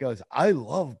Democrat like goes, I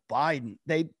love Biden.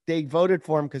 They voted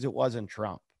for him because it wasn't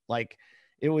Trump. Like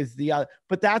it was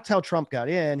but that's how Trump got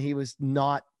in. He was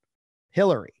not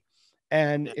Hillary.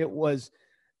 And it was,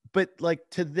 but like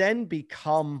to then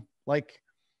become like,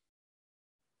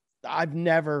 I've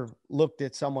never looked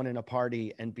at someone in a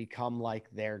party and become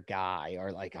like their guy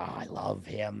or like, oh, I love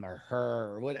him or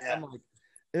her or what. Yeah. I'm like,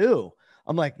 ew.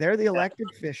 I'm like, they're the elected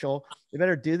official. They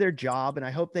better do their job. And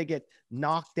I hope they get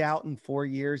knocked out in 4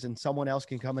 years and someone else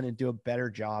can come in and do a better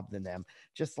job than them.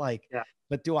 Just like,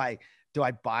 but do I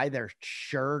buy their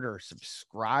shirt or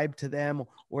subscribe to them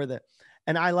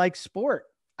and I like sport.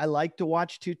 I like to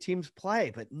watch two teams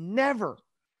play, but never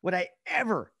would I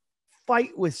ever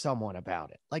fight with someone about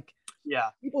it. Like,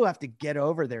 people have to get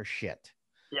over their shit.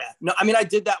 Yeah. No, I mean, I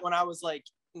did that when I was like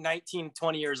 19,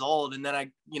 20 years old. And then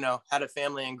I, had a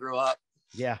family and grew up.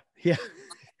 Yeah. Yeah.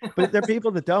 But there are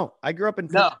people that don't. I grew up in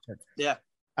Pittsburgh. Yeah.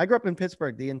 I grew up in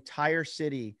Pittsburgh. The entire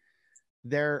city,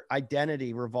 their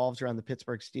identity revolves around the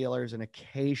Pittsburgh Steelers and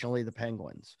occasionally the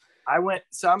Penguins. I'm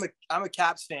a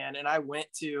Caps fan, and I went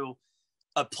to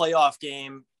a playoff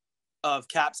game of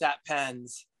Caps at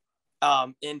Pens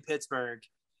in Pittsburgh.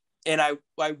 And I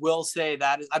will say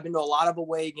that I've been to a lot of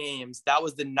away games. That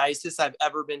was the nicest I've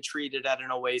ever been treated at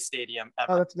an away stadium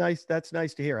ever. Oh, that's nice. That's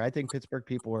nice to hear. I think Pittsburgh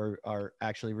people are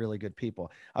actually really good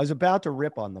people. I was about to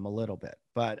rip on them a little bit,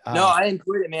 but no, I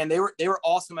enjoyed it, man. They were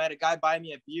awesome. I had a guy buy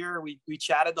me a beer. We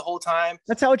chatted the whole time.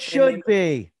 That's how it should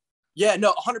be. Yeah,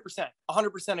 no,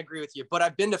 100% agree with you. But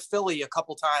I've been to Philly a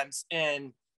couple times,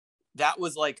 and that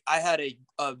was like, I had a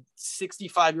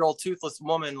 65-year-old toothless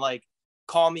woman like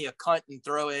call me a cunt and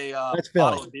throw a that's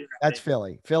bottle Philly. of beer. That's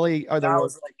Philly. Philly are the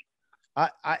worst.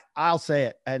 Like, I'll say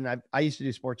it. And I used to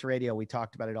do sports radio. We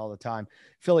talked about it all the time.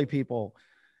 Philly people,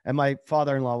 and my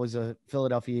father-in-law was a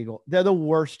Philadelphia Eagle. They're the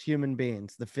worst human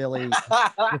beings. The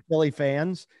Philly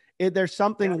fans. There's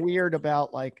something weird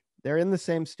about, like, they're in the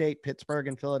same state, Pittsburgh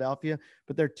and Philadelphia,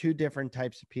 but they're two different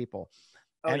types of people.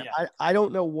 And I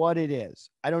don't know what it is.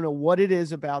 I don't know what it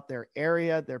is about their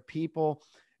area, their people,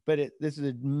 but this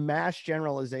is a mass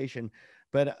generalization.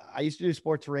 But I used to do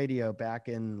sports radio back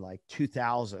in like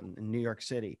 2000 in New York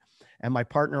City. And my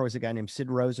partner was a guy named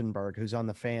Sid Rosenberg, who's on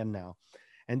the Fan now.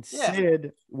 And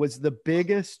Sid was the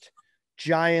biggest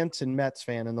Giants and Mets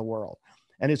fan in the world.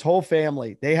 And his whole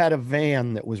family, they had a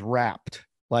van that was wrapped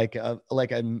like a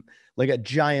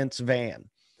Giants van.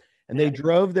 And they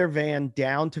drove their van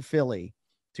down to Philly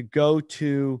to go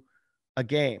to a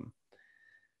game.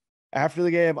 After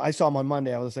the game, I saw him on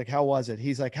Monday. I was like, how was it?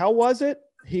 He's like, how was it?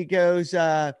 He goes,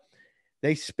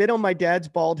 they spit on my dad's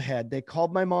bald head. They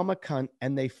called my mom a cunt,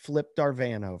 and they flipped our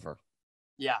van over.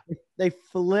 Yeah. They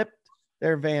flipped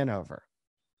their van over.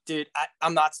 Dude,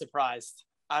 I'm not surprised.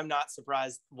 I'm not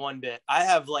surprised one bit. I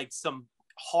have like some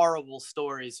horrible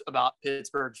stories about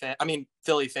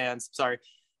Philly fans. Sorry.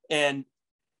 And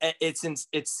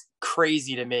it's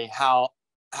crazy to me how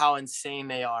insane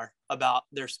they are about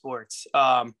their sports.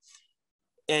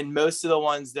 And most of the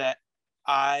ones that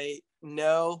I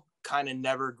know kind of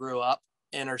never grew up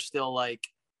and are still like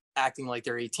acting like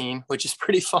they're 18, which is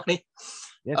pretty funny.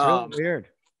 Yeah, it's really weird.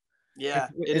 Yeah,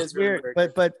 it's really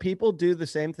weird. But people do the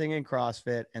same thing in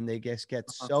CrossFit, and they just get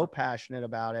so passionate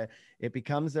about it. It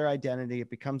becomes their identity. It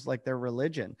becomes like their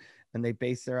religion, and they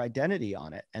base their identity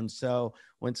on it. And so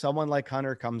when someone like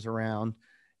Hunter comes around,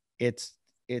 it's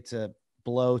a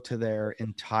blow to their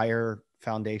entire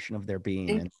foundation of their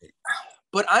being.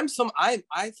 But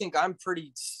I think I'm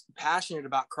pretty passionate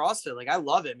about CrossFit. Like, I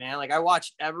love it, man. Like, I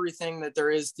watch everything that there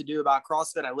is to do about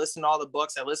CrossFit. I listen to all the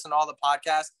books. I listen to all the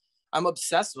podcasts. I'm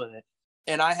obsessed with it.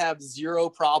 And I have zero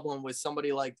problem with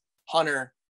somebody like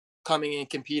Hunter coming and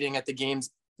competing at the games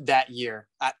that year.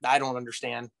 I don't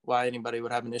understand why anybody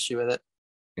would have an issue with it.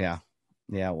 Yeah.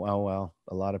 Yeah. Well,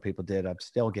 a lot of people did. I'm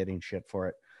still getting shit for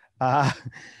it.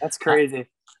 That's crazy.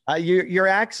 Your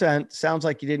accent sounds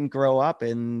like you didn't grow up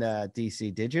in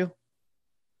DC, did you?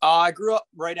 I grew up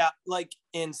right out like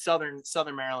in southern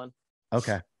Maryland.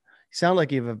 Okay. You sound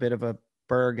like you have a bit of a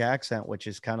Berg accent, which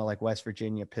is kind of like West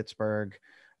Virginia, Pittsburgh.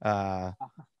 Might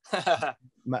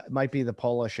be the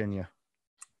Polish in you.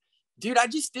 Dude, I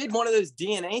just did one of those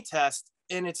DNA tests,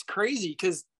 and it's crazy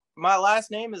because my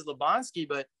last name is Lubonski,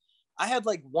 but I had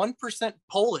like 1%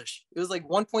 Polish. It was like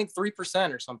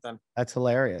 1.3% or something. That's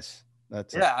hilarious. I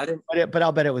didn't. But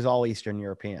I'll bet it was all Eastern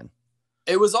European.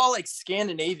 It was all like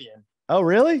Scandinavian. Oh,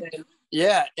 really?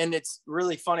 And it's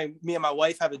really funny. Me and my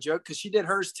wife have a joke because she did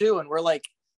hers too, and we're like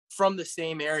from the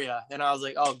same area. And I was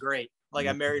like, oh, great. Like,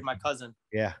 I married my cousin.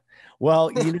 Yeah. Well,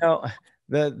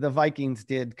 the Vikings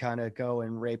did kind of go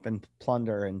and rape and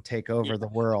plunder and take over the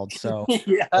world. So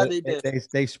yeah, they did.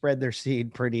 They spread their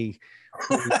seed pretty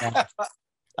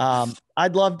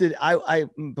I'd love to. I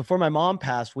before my mom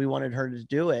passed, we wanted her to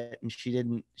do it, and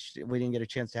we didn't get a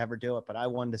chance to have her do it. But I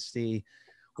wanted to see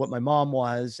what my mom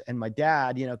was and my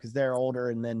dad, because they're older,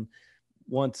 and then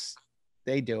once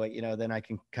they do it, then I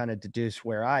can kind of deduce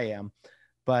where I am.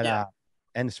 But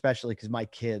and especially because my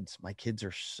kids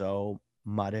are so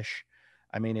muddish.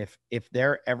 I mean, if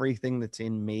they're everything that's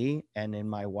in me and in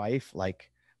my wife,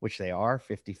 like, which they are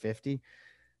 50-50,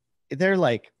 they're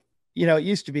like, it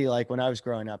used to be like when I was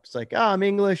growing up, it's like, oh, I'm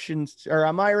English or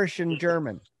I'm Irish and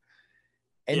German.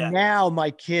 And now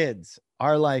my kids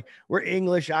are like, we're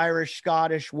English, Irish,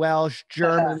 Scottish, Welsh,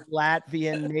 German,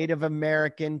 Latvian, Native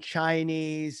American,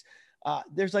 Chinese.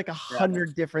 There's like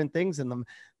 100 different things in them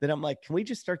that I'm like, can we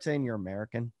just start saying you're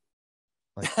American?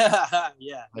 Like,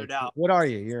 no doubt. What are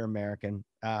you? You're American.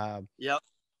 Yep.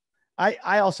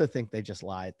 I also think they just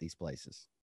lie at these places.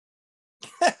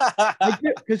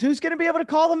 Because who's going to be able to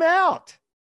call them out?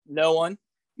 No one.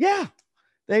 Yeah.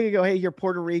 There you go. Hey, you're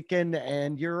Puerto Rican,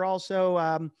 and you're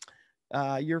also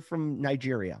you're from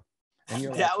Nigeria. And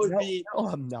you're that like, would be. No,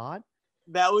 I'm not.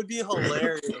 That would be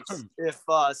hilarious if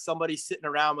somebody sitting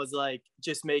around was like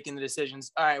just making the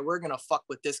decisions. All right, we're gonna fuck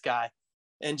with this guy,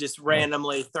 and just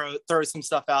randomly throw some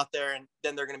stuff out there, and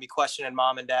then they're gonna be questioning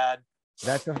mom and dad.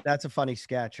 That's a funny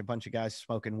sketch. A bunch of guys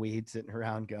smoking weed, sitting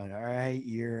around, going, "All right,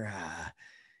 you're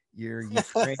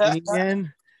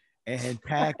Ukrainian and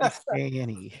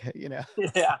Pakistani."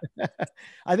 Yeah.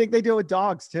 I think they do it with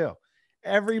dogs too.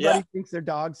 Everybody thinks their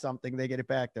dog's something. They get it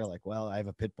back. They're like, "Well, I have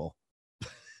a pit bull."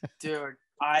 Dude,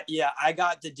 I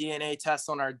got the DNA test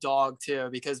on our dog too,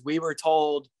 because we were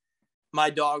told my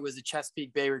dog was a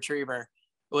Chesapeake Bay Retriever,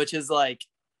 which is like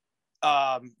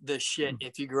the shit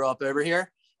if you grew up over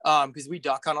here. Because we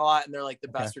duck hunt a lot, and they're like the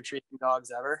best retrieving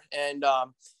dogs ever. And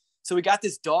so we got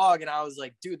this dog, and I was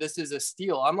like, dude, this is a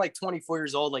steal. I'm like 24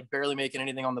 years old, like barely making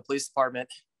anything on the police department.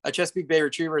 A Chesapeake Bay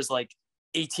Retriever is like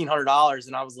 $1,800.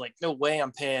 And I was like, no way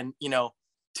I'm paying,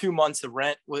 2 months of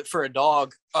rent for a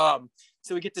dog.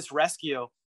 So we get this rescue,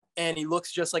 and he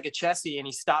looks just like a Chessie, and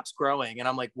he stops growing. And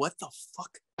I'm like, what the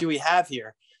fuck do we have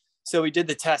here? So we did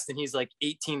the test, and he's like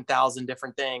 18,000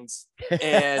 different things.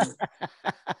 And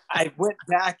I went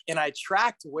back and I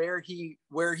tracked where he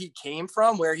came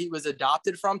from, where he was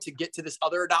adopted from, to get to this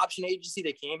other adoption agency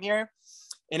that came here.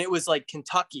 And it was like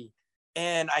Kentucky.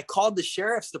 And I called the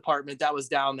sheriff's department that was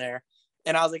down there.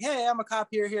 And I was like, hey, I'm a cop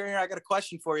here. I got a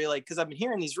question for you. Like, cause I've been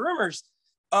hearing these rumors.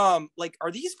 Like,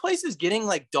 are these places getting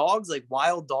like dogs, like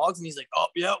wild dogs? And he's like, oh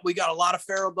yeah, we got a lot of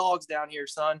feral dogs down here,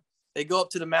 son. They go up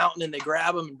to the mountain and they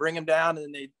grab them and bring them down,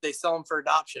 and then they sell them for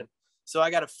adoption. So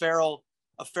I got a feral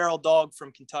dog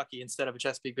from Kentucky instead of a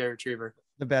Chesapeake Bay Retriever.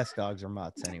 The best dogs are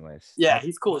mutts anyways. Yeah,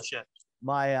 he's cool as shit.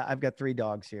 I've got 3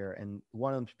 dogs here, and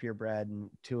one of them's purebred and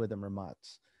 2 of them are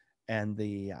mutts. And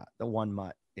the one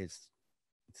mutt it's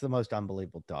the most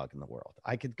unbelievable dog in the world.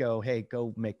 I could go, hey,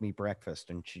 go make me breakfast,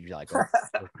 and she'd be like, go to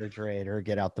the refrigerator,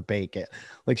 get out the bacon.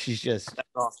 Like, she's just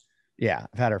awesome. Yeah,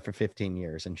 I've had her for 15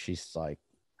 years, and she's like,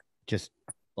 just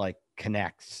like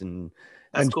connects, and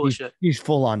That's And cool shit. she's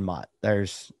full on mutt.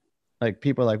 There's like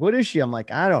people are like, what is she? I'm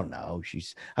like, I don't know. I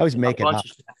always make it up.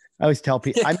 I always tell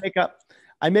people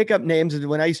I make up names.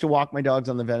 When I used to walk my dogs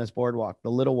on the Venice boardwalk, the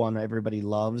little one everybody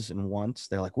loves and wants,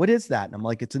 they're like, what is that? And I'm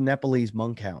like, it's a Nepalese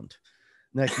monk hound.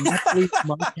 And like, Nepalese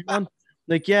monk hound?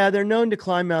 Like, yeah, they're known to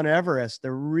climb Mount Everest.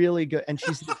 They're really good. And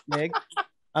she's this big.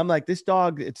 I'm like, this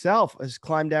dog itself has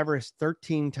climbed Everest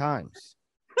 13 times.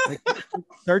 Like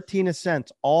 13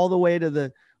 ascents all the way to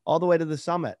the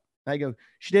summit. I go,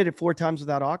 she did it 4 times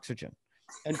without oxygen.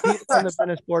 And people on the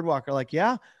Venice boardwalk are like,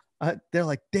 yeah. They're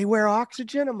like, they wear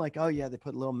oxygen. I'm like, oh yeah, they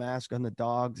put a little mask on the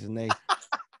dogs and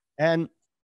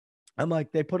I'm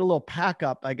like, they put a little pack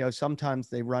up. I go, sometimes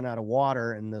they run out of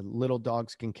water and the little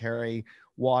dogs can carry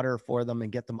water for them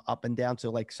and get them up and down.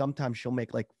 So like sometimes she'll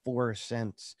make like 4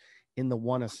 ascents in the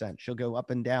 1 ascent. She'll go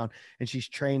up and down and she's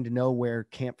trained to know where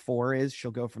camp 4 is. She'll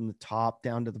go from the top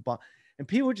down to the bottom and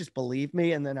people would just believe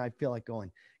me. And then I feel like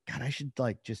going, God, I should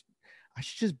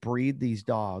just breed these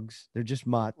dogs. They're just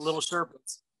mutts. Little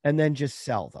Sherpas. And then just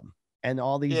sell them. And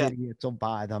all these idiots will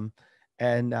buy them.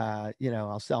 And,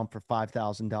 I'll sell them for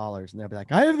 $5,000 and they'll be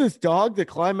like, I have this dog that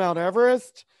climbed Mount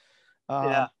Everest.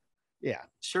 Yeah.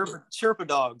 Sherpa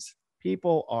dogs.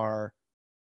 People are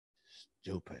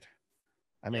stupid.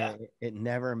 I mean, it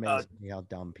never amazes me how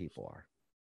dumb people are.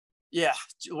 Yeah.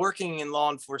 Working in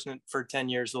law enforcement for 10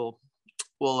 years will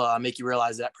make you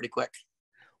realize that pretty quick.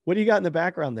 What do you got in the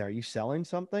background there? Are you selling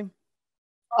something?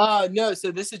 No.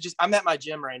 So this is just, I'm at my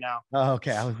gym right now. Oh,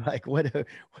 okay. I was like, what do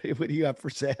you have for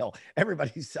sale?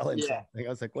 Everybody's selling something. I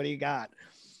was like, what do you got?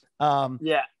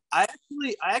 Yeah, I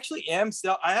actually am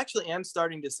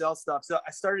starting to sell stuff. So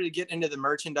I started to get into the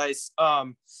merchandise,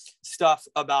 stuff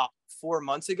about 4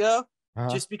 months ago,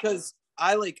 just because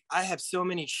I have so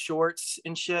many shorts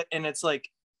and shit. And it's like,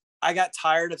 I got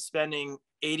tired of spending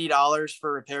 $80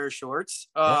 for a pair of shorts.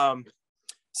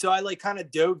 So I like kind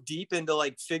of dove deep into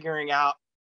like figuring out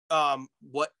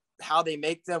how they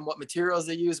make them, what materials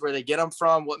they use, where they get them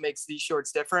from, what makes these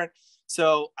shorts different.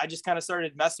 So I just kind of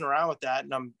started messing around with that,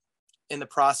 and I'm in the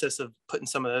process of putting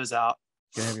some of those out.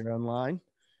 You have your own line?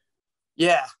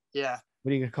 Yeah.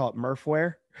 What are you gonna call it? Murph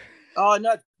wear? Oh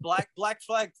no, Black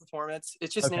Flag Performance.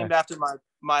 It's just named after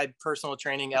my personal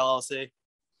training LLC.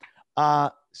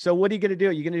 So what are you gonna do?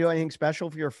 Are you gonna do anything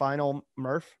special for your final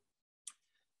Murph?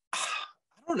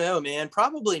 I don't know, man.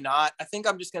 Probably not. I think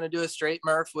I'm just going to do a straight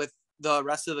Murph with the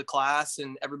rest of the class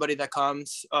and everybody that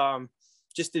comes,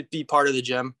 just to be part of the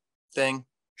gym thing.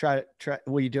 Try.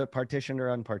 Will you do it partitioned or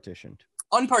unpartitioned?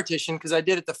 Unpartitioned, because I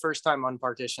did it the first time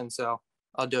unpartitioned, so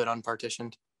I'll do it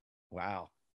unpartitioned. Wow.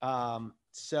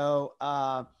 So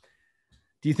what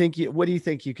do you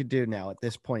think you could do now at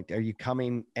this point? Are you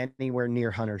coming anywhere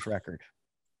near Hunter's record?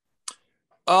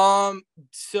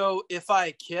 So if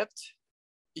I kipped,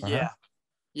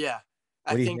 yeah.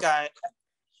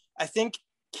 I think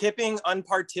kipping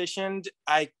unpartitioned,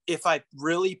 if I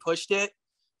really pushed it,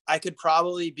 I could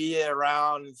probably be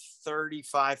around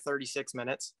 35, 36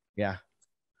 minutes. Yeah.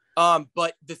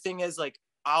 But the thing is, like,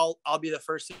 I'll be the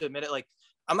first to admit it. Like,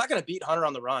 I'm not going to beat Hunter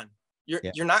on the run.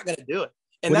 You're not going to do it.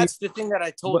 And that's the thing that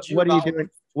I told you. What are you doing?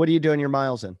 What are you doing your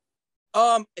miles in?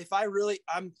 I'm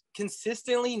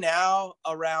consistently now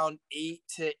around 8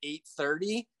 to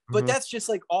 8:30. But that's just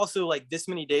like also like this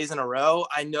many days in a row.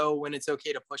 I know when it's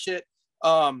okay to push it.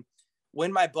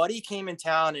 When my buddy came in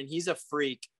town, and he's a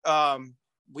freak,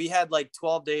 we had like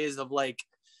 12 days of like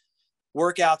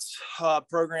workouts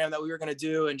program that we were going to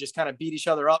do and just kind of beat each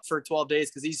other up for 12 days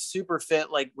because he's super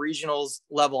fit, like regionals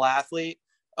level athlete.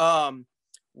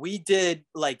 We did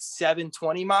like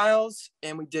 720 miles,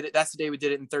 and we did it. That's the day we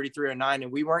did it in 33:09,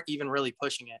 and we weren't even really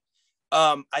pushing it.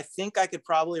 I think I could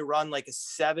probably run like a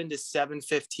 7 to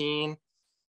 7:15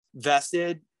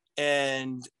 vested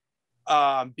and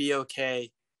be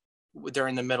okay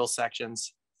during the middle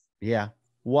sections. Yeah.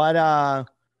 What I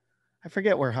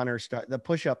forget where Hunter started. The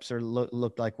push-ups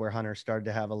looked like where Hunter started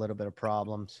to have a little bit of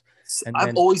problems. And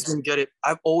I've always been good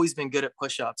at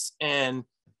push-ups, and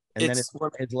then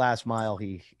his last mile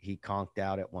he conked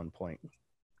out at one point.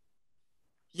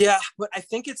 Yeah, but I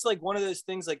think it's like one of those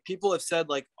things, like people have said,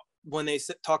 like when they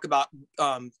talk about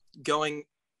going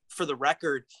for the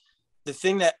record, the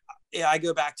thing that I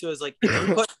go back to is like, if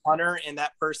you put Hunter and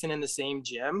that person in the same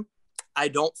gym, I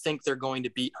don't think they're going to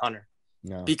beat Hunter.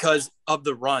 No. Because of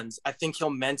the runs. I think he'll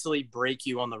mentally break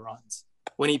you on the runs.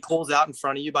 When he pulls out in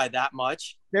front of you by that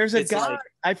much. There's a guy,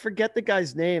 I forget the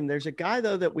guy's name. There's a guy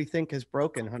though that we think has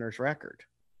broken Hunter's record.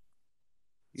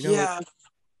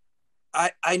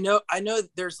 I know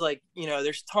there's like,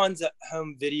 there's tons of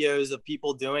home videos of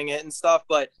people doing it and stuff,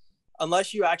 but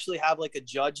unless you actually have like a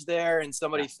judge there and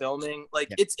somebody filming, like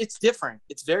Yeah. it's different.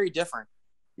 It's very different.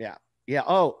 Yeah. Yeah.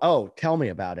 Oh, tell me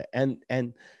about it. And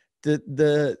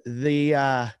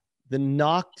the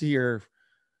knock to your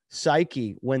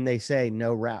psyche when they say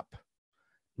no rep,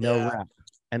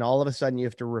 and all of a sudden you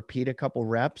have to repeat a couple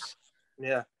reps.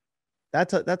 Yeah.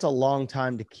 That's a long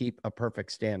time to keep a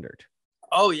perfect standard.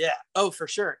 Oh yeah. Oh, for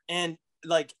sure. And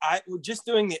like I was just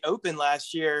doing the open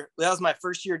last year. That was my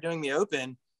first year doing the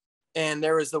open. And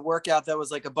there was the workout that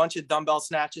was like a bunch of dumbbell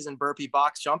snatches and burpee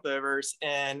box jump overs.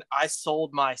 And I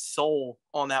sold my soul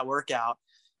on that workout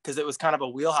because it was kind of a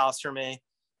wheelhouse for me.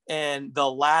 And the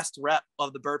last rep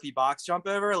of the burpee box jump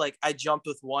over, like I jumped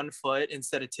with 1 foot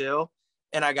instead of 2,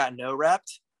 and I got no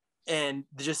repped. And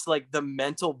just like the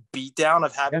mental beatdown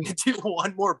of having to do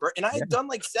one more burp. And I had done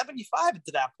like 75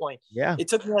 to that point. Yeah. It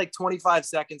took me like 25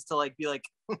 seconds to like be like,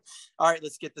 all right,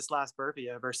 let's get this last burpee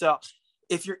over. So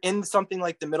if you're in something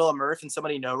like the middle of Murph and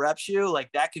somebody no reps you,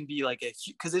 like that can be like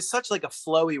because it's such like a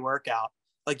flowy workout.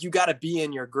 Like you got to be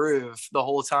in your groove the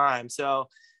whole time. So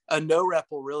a no rep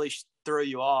will really throw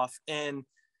you off. And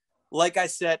like I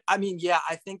said, I mean, yeah,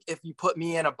 I think if you put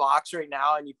me in a box right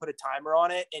now and you put a timer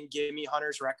on it and give me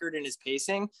Hunter's record and his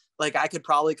pacing, like I could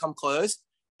probably come close.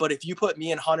 But if you put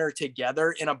me and Hunter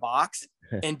together in a box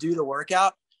and do the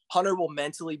workout, Hunter will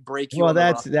mentally break you. Well,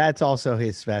 that's also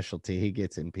his specialty. He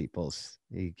gets in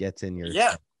your.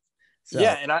 Yeah. So.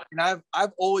 Yeah. And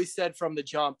I've always said from the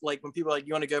jump, like when people are like,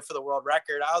 you want to go for the world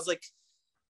record? I was like,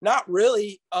 not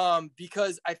really.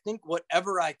 Because I think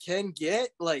whatever I can get,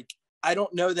 like, I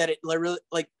don't know that it really,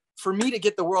 like, for me to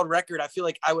get the world record, I feel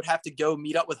like I would have to go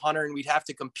meet up with Hunter and we'd have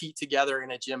to compete together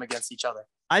in a gym against each other.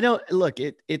 I don't look,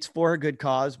 it's for a good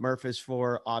cause. Murph is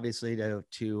for obviously to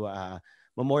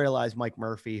memorialize Mike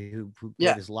Murphy, who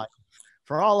gave his life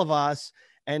for all of us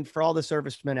and for all the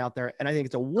servicemen out there. And I think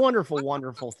it's a wonderful,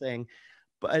 wonderful thing.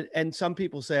 And some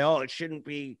people say, oh, it shouldn't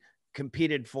be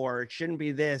competed for. It shouldn't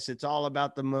be this. It's all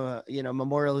about the,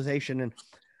 memorialization. And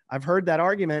I've heard that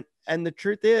argument. And the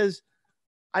truth is,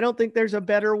 I don't think there's a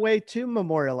better way to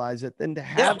memorialize it than to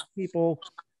have people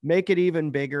make it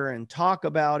even bigger and talk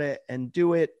about it and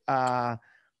do it.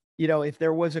 If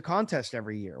there was a contest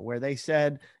every year where they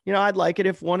said, I'd like it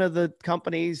if one of the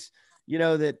companies,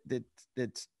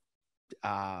 that's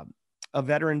a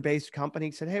veteran-based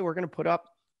company said, hey, we're going to put up,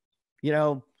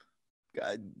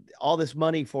 all this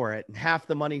money for it. And half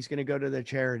the money's going to go to the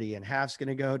charity and half's going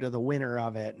to go to the winner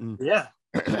of it. And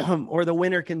or the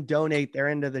winner can donate their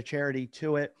end of the charity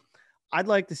to it. I'd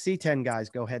like to see 10 guys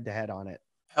go head to head on it.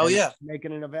 Hell yeah.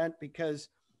 Making an event because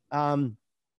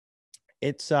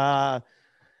it's a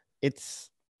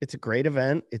great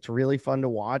event. It's really fun to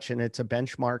watch. And it's a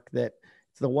benchmark that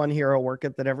it's the one hero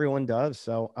workout that everyone does.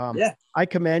 So I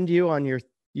commend you on your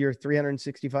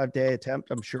 365-day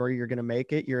attempt. I'm sure you're going to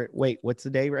make it. What's the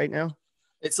day right now?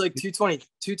 It's like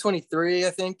 223, I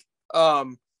think.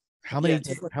 How many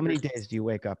days do you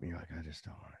wake up and you're like, I just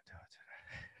don't want to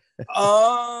do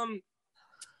it?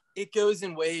 It goes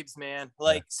in waves, man.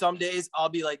 Like some days I'll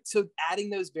be like, so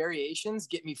adding those variations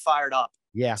get me fired up.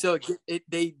 Yeah. So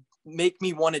they make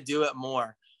me want to do it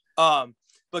more.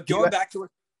 But going back to what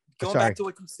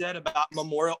you said about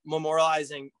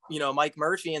memorializing, Mike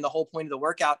Murphy and the whole point of the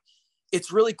workout,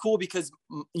 it's really cool because,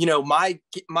 my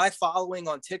following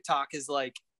on TikTok is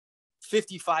like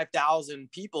 55,000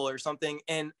 people or something.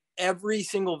 And every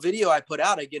single video I put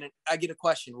out, I get a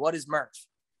question. What is Murph?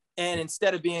 And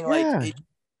instead of being like,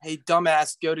 hey,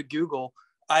 dumbass, go to Google.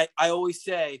 I always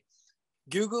say,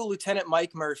 Google Lieutenant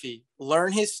Mike Murphy,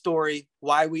 learn his story,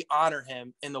 why we honor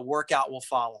him, and the workout will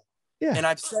follow. Yeah. And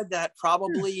I've said that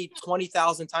probably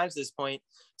 20,000 times at this point.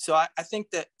 So I think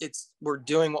that we're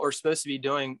doing what we're supposed to be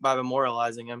doing by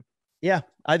memorializing him. Yeah.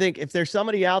 I think if there's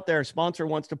somebody out there, a sponsor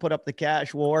wants to put up the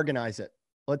cash, we'll organize it.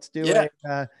 Let's do it.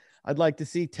 I'd like to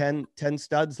see 10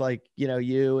 studs like,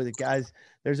 you, the guys.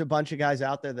 There's a bunch of guys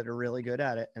out there that are really good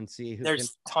at it and see who.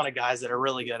 There's a ton of guys that are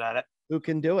really good at it. Who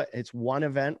can do it. It's one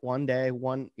event, one day,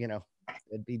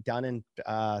 it'd be done in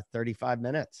 35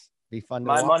 minutes. Be fun to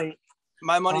watch.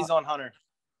 My money's on Hunter.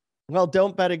 Well,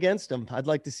 don't bet against him. I'd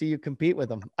like to see you compete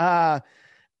with him.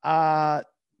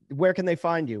 Where can they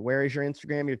find you? Where is your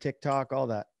Instagram, your TikTok, all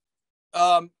that?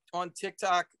 On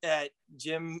TikTok at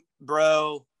Jim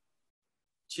Bro.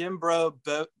 I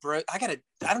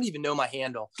don't even know my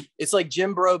handle. It's like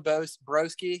Jim Bro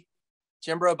Broski,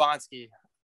 Jim Bro Bonsky.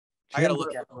 I gotta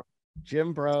look at it.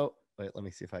 Jim Bro. Wait, let me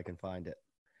see if I can find it.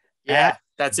 Yeah,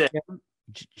 that's it.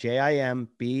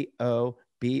 JIMBOBROSKI.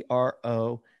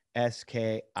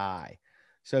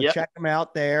 So check them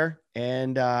out there.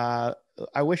 And I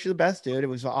wish you the best, dude. It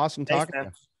was awesome talking to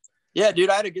you. Yeah, dude,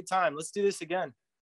 I had a good time. Let's do this again.